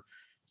more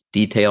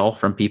detail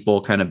from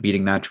people kind of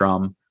beating that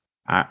drum.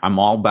 I'm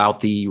all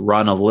about the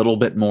run a little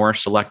bit more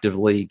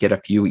selectively, get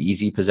a few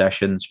easy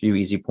possessions, few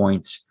easy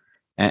points.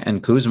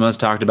 And Kuzma's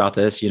talked about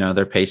this,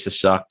 their pace has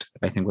sucked,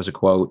 I think was a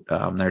quote.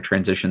 Their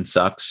transition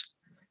sucks.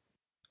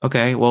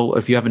 Okay, well,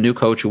 if you have a new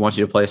coach who wants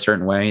you to play a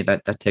certain way,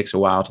 that takes a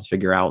while to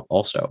figure out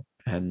also.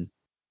 And,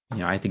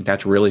 I think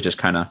that's really just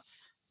kind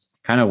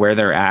of where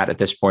they're at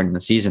this point in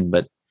the season.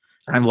 But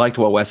I've liked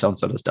what Wes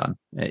Unseld has done.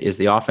 Is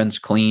the offense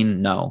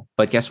clean? No.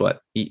 But guess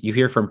what? You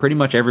hear from pretty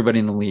much everybody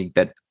in the league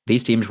that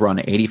these teams run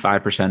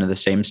 85% of the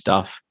same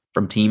stuff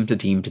from team to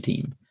team to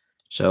team.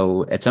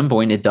 So at some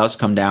point, it does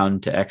come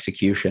down to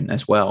execution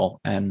as well.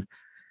 And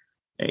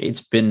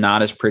it's been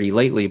not as pretty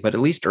lately, but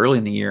at least early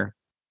in the year,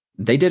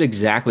 they did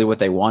exactly what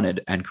they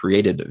wanted and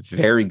created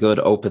very good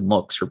open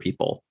looks for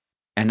people.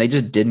 And they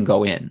just didn't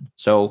go in.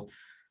 So,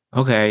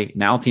 okay,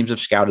 now teams have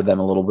scouted them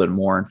a little bit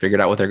more and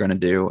figured out what they're going to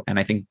do. And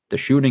I think the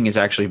shooting is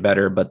actually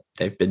better, but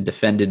they've been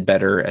defended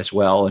better as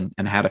well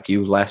and had a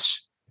few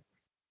less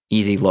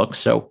easy looks.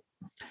 So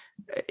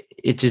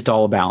it's just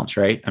all a balance,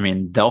 right? I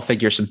mean, they'll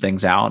figure some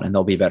things out and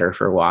they'll be better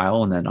for a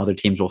while. And then other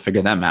teams will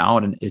figure them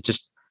out. And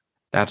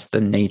that's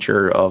the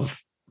nature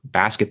of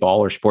basketball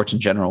or sports in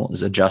general,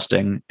 is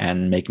adjusting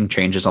and making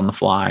changes on the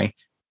fly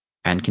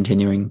and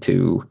continuing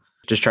to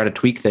just try to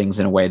tweak things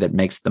in a way that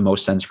makes the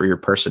most sense for your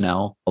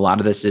personnel. A lot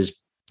of this is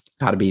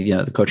got to be,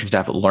 the coaching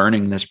staff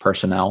learning this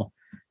personnel.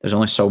 There's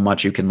only so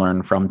much you can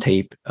learn from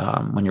tape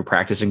when you're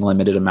practicing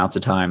limited amounts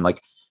of time.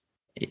 Like,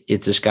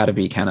 it's just got to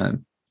be kind of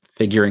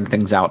figuring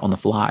things out on the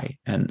fly.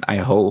 And I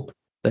hope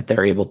that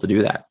they're able to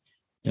do that.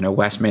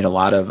 Wes made a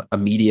lot of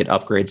immediate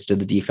upgrades to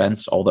the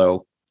defense,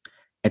 although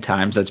at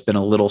times that's been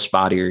a little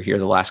spottier here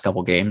the last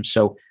couple games.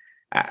 So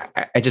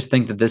I just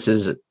think that this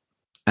is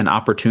an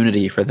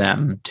opportunity for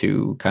them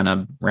to kind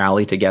of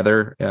rally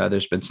together.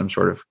 There's been some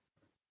sort of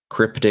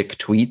cryptic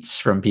tweets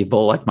from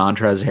people like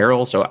Montrezl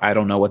Harrell. So I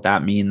don't know what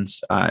that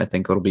means. I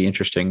think it'll be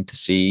interesting to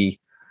see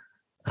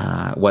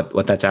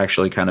what that's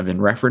actually kind of in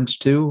reference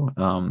to.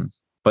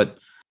 But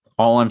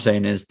all I'm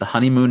saying is the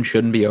honeymoon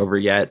shouldn't be over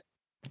yet.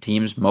 The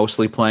team's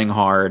mostly playing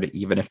hard,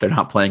 even if they're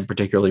not playing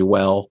particularly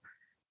well.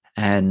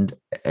 And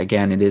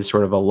again, it is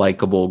sort of a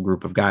likable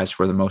group of guys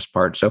for the most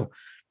part. So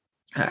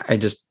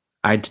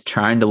I'm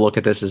trying to look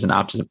at this as an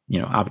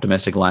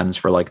optimistic lens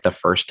for like the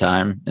first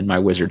time in my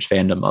Wizards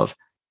fandom of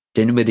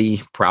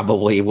Dinwiddie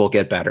probably will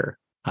get better.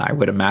 I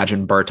would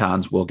imagine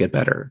Bertans will get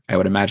better. I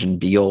would imagine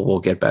Beal will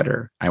get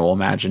better. I will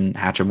imagine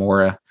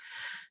Hachimura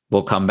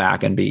will come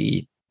back and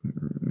be,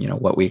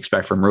 what we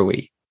expect from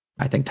Rui.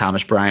 I think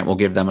Thomas Bryant will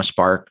give them a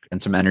spark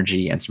and some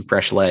energy and some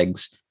fresh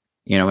legs,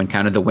 in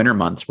kind of the winter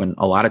months when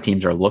a lot of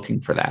teams are looking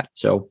for that.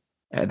 So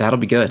that'll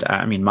be good.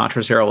 I mean,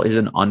 Montrezl Harrell is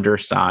an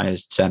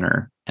undersized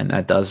center, and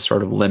that does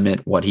sort of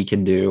limit what he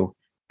can do.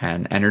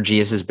 And energy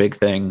is his big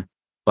thing,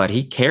 but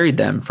he carried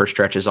them for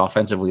stretches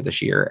offensively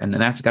this year. And then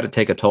that's got to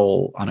take a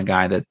toll on a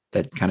guy that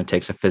kind of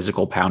takes a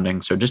physical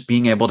pounding. So just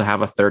being able to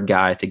have a third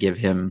guy to give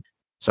him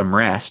some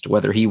rest,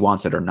 whether he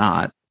wants it or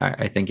not,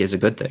 I think is a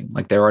good thing.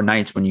 Like, there are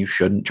nights when you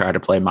shouldn't try to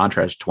play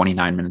Montrezl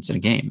 29 minutes in a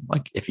game.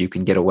 Like, if you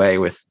can get away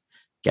with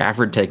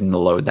Gafford taking the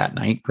load that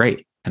night,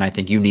 great. And I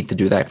think you need to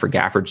do that for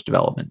Gafford's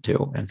development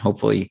too. And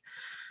hopefully,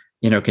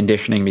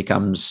 conditioning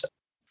becomes,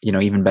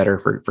 even better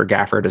for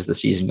Gafford as the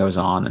season goes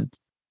on. And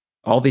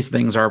all these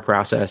things are a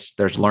process.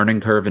 There's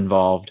learning curve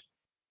involved.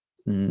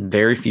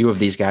 Very few of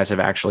these guys have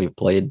actually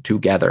played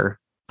together,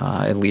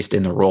 at least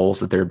in the roles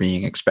that they're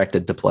being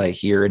expected to play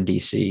here in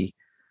DC.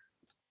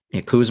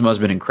 Kuzma has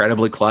been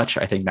incredibly clutch.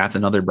 I think that's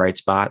another bright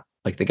spot.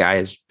 Like, the guy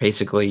has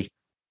basically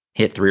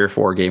hit 3 or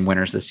 4 game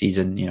winners this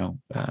season,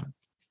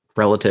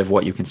 relative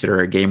what you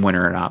consider a game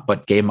winner or not,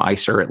 but game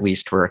icer at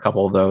least for a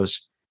couple of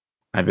those.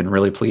 I've been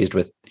really pleased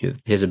with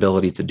his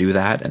ability to do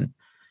that. And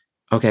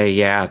okay,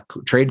 yeah,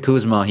 trade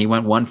Kuzma. He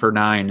went 1 for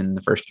 9 in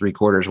the first 3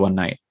 quarters one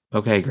night.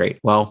 Okay, great.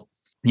 Well,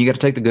 you got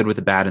to take the good with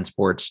the bad in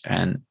sports.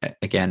 And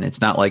again,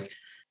 it's not like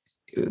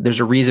there's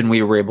a reason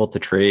we were able to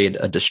trade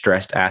a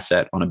distressed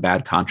asset on a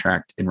bad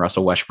contract in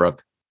Russell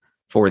Westbrook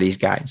for these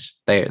guys.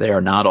 They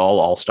are not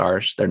all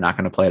stars. They're not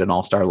going to play at an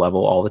all-star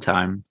level all the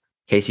time.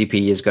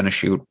 KCP is going to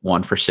shoot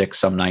 1 for 6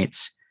 some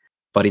nights,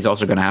 but he's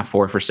also going to have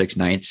 4 for 6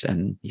 nights,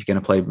 and he's going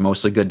to play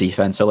mostly good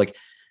defense. So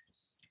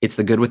it's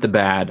the good with the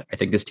bad. I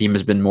think this team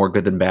has been more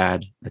good than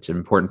bad. It's an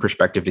important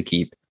perspective to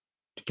keep.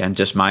 Again,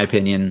 just my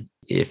opinion.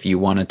 If you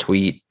want to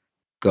tweet,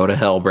 go to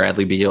hell,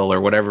 Bradley Beal, or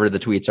whatever the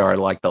tweets are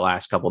like the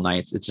last couple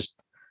nights,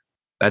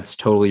 that's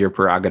totally your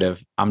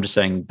prerogative. I'm just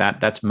saying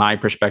that's my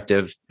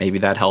perspective. Maybe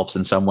that helps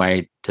in some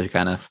way to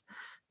kind of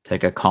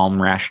take a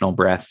calm, rational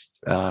breath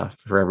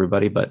for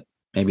everybody, but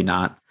maybe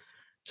not.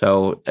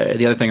 So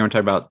the other thing I'm going to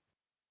talk about,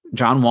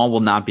 John Wall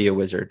will not be a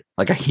Wizard.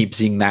 Like, I keep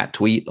seeing that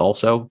tweet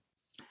also.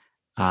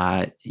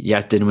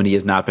 Yes, Dinwiddie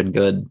has not been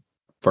good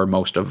for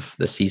most of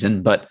the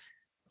season, but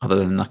other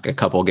than like a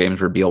couple of games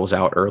where Beal was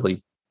out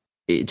early,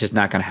 it's just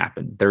not going to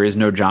happen. There is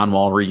no John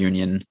Wall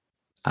reunion.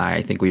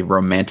 I think we've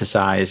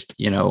romanticized,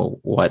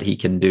 what he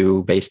can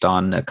do based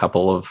on a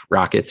couple of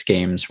Rockets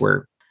games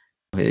where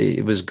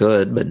it was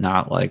good, but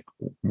not like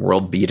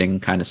world beating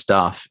kind of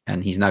stuff.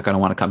 And he's not going to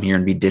want to come here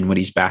and be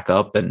Dinwiddie's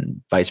backup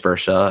and vice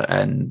versa.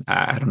 And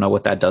I don't know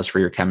what that does for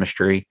your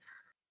chemistry.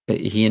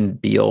 He and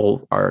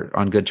Beal are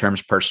on good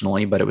terms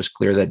personally, but it was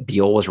clear that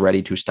Beal was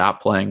ready to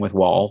stop playing with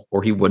Wall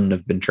or he wouldn't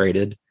have been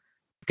traded.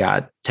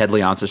 Got Ted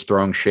Leonsis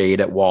throwing shade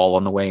at Wall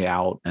on the way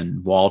out,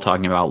 and Wall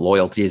talking about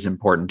loyalty is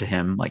important to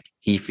him. Like,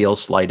 he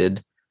feels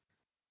slighted,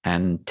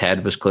 and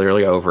Ted was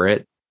clearly over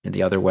it in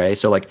the other way.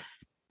 So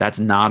that's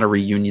not a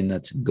reunion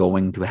that's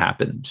going to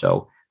happen.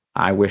 So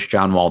I wish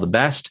John Wall the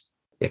best.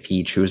 If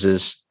he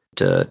chooses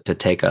to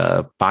take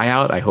a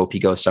buyout, I hope he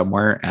goes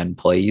somewhere and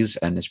plays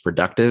and is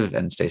productive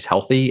and stays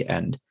healthy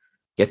and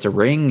gets a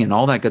ring and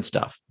all that good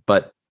stuff.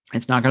 But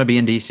it's not going to be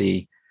in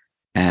DC.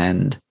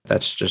 And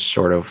that's just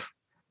sort of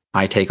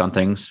my take on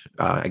things.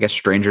 I guess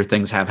stranger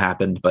things have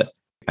happened, but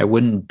I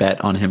wouldn't bet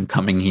on him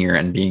coming here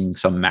and being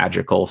some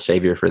magical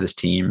savior for this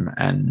team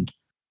and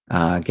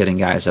getting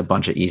guys a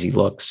bunch of easy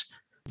looks.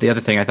 The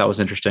other thing I thought was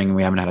interesting,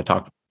 we haven't had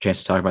a chance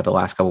to talk about the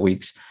last couple of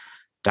weeks.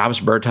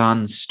 Davis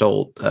Bertans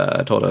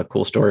told a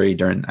cool story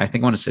during, I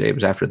want to say it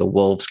was after the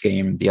Wolves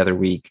game the other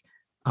week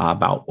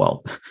about,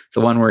 it's the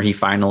one where he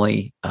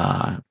finally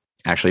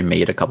actually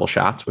made a couple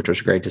shots, which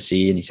was great to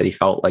see. And he said he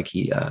felt like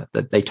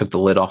that they took the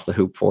lid off the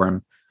hoop for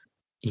him.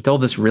 He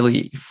told this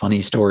really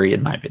funny story,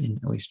 in my opinion,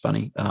 at least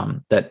funny,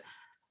 that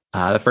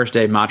the first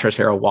day Montrezl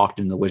Harrell walked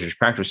into the Wizards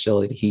practice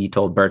facility, he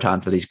told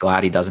Bertans that he's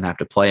glad he doesn't have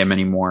to play him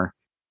anymore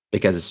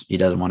because he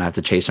doesn't want to have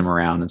to chase him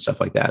around and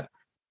stuff like that.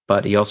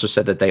 But he also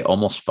said that they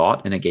almost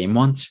fought in a game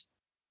once.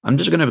 I'm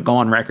just going to go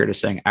on record as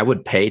saying I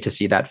would pay to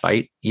see that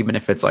fight, even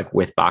if it's like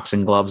with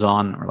boxing gloves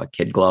on or like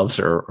kid gloves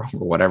or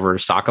whatever,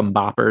 sock'em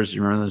boppers.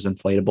 You remember those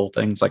inflatable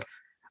things? Like,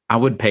 I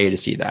would pay to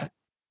see that.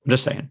 I'm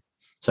just saying.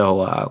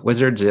 So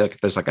Wizards, if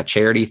there's like a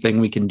charity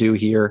thing we can do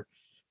here,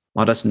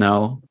 let us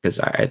know, because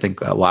I think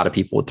a lot of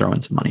people would throw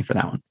in some money for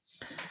that one.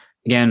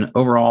 Again,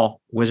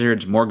 overall,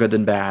 Wizards more good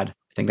than bad.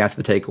 I think that's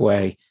the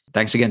takeaway.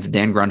 Thanks again to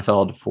Dan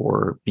Grunfeld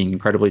for being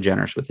incredibly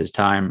generous with his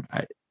time.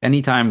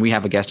 Anytime we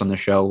have a guest on the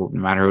show,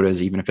 no matter who it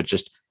is, even if it's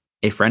just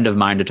a friend of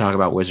mine to talk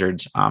about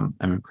Wizards, I'm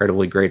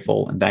incredibly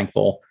grateful and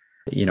thankful.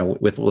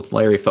 With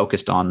Larry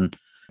focused on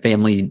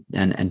family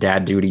and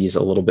dad duties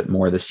a little bit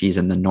more this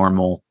season than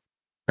normal.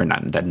 Or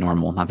not that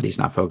normal, not that he's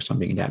not focused on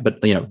being a dad,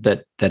 but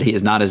that he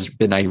has not as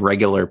been a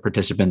regular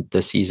participant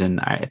this season.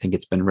 I think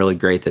it's been really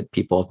great that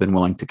people have been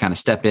willing to kind of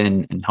step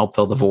in and help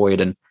fill the void.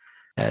 And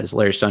as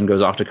Larry's son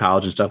goes off to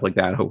college and stuff like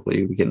that,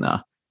 hopefully we can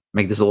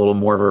make this a little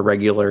more of a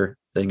regular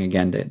thing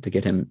again to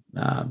get him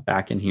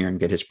back in here and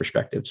get his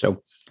perspective.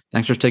 So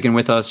thanks for sticking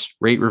with us.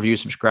 Rate, review,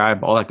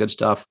 subscribe, all that good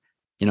stuff.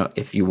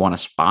 If you want to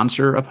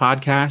sponsor a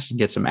podcast and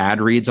get some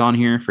ad reads on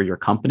here for your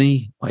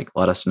company,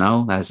 let us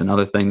know. That is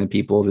another thing that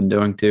people have been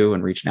doing too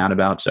and reaching out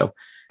about. So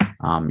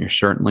you're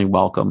certainly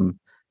welcome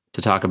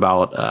to talk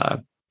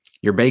about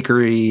your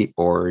bakery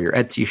or your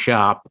Etsy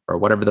shop or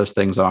whatever those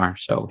things are.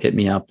 So hit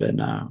me up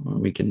and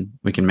we can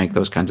make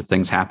those kinds of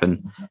things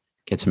happen.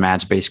 Get some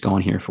ad space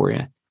going here for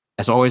you.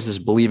 As always, this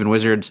is Believe in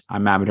Wizards.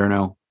 I'm Matt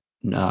Moderno.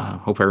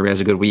 Hope everybody has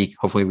a good week.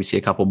 Hopefully we see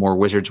a couple more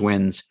Wizards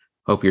wins.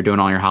 Hope you're doing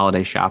all your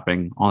holiday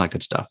shopping, all that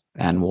good stuff.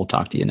 And we'll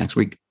talk to you next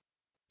week.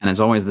 And as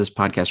always, this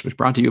podcast was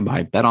brought to you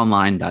by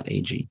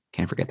betonline.ag.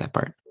 Can't forget that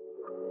part.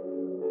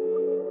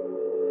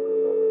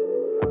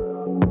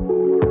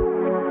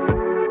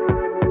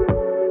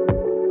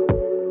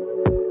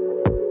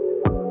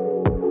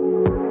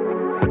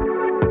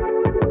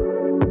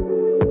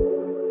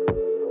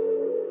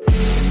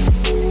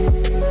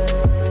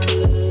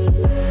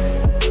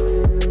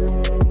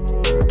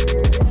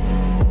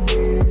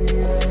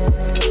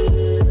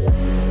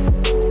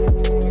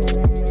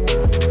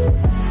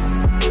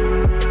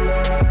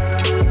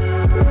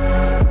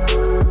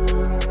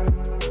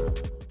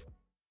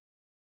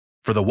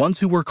 For the ones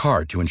who work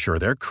hard to ensure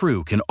their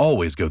crew can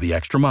always go the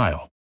extra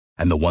mile,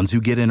 and the ones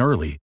who get in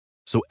early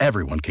so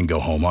everyone can go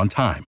home on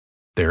time,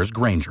 there's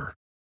Grainger,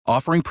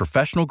 offering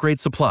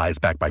professional-grade supplies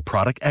backed by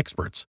product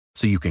experts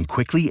so you can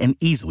quickly and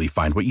easily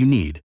find what you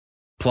need.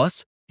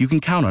 Plus, you can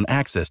count on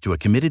access to a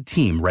committed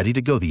team ready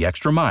to go the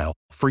extra mile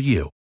for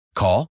you.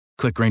 Call,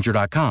 click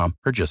Grainger.com,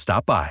 or just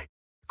stop by.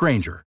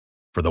 Grainger,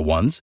 for the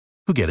ones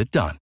who get it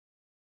done.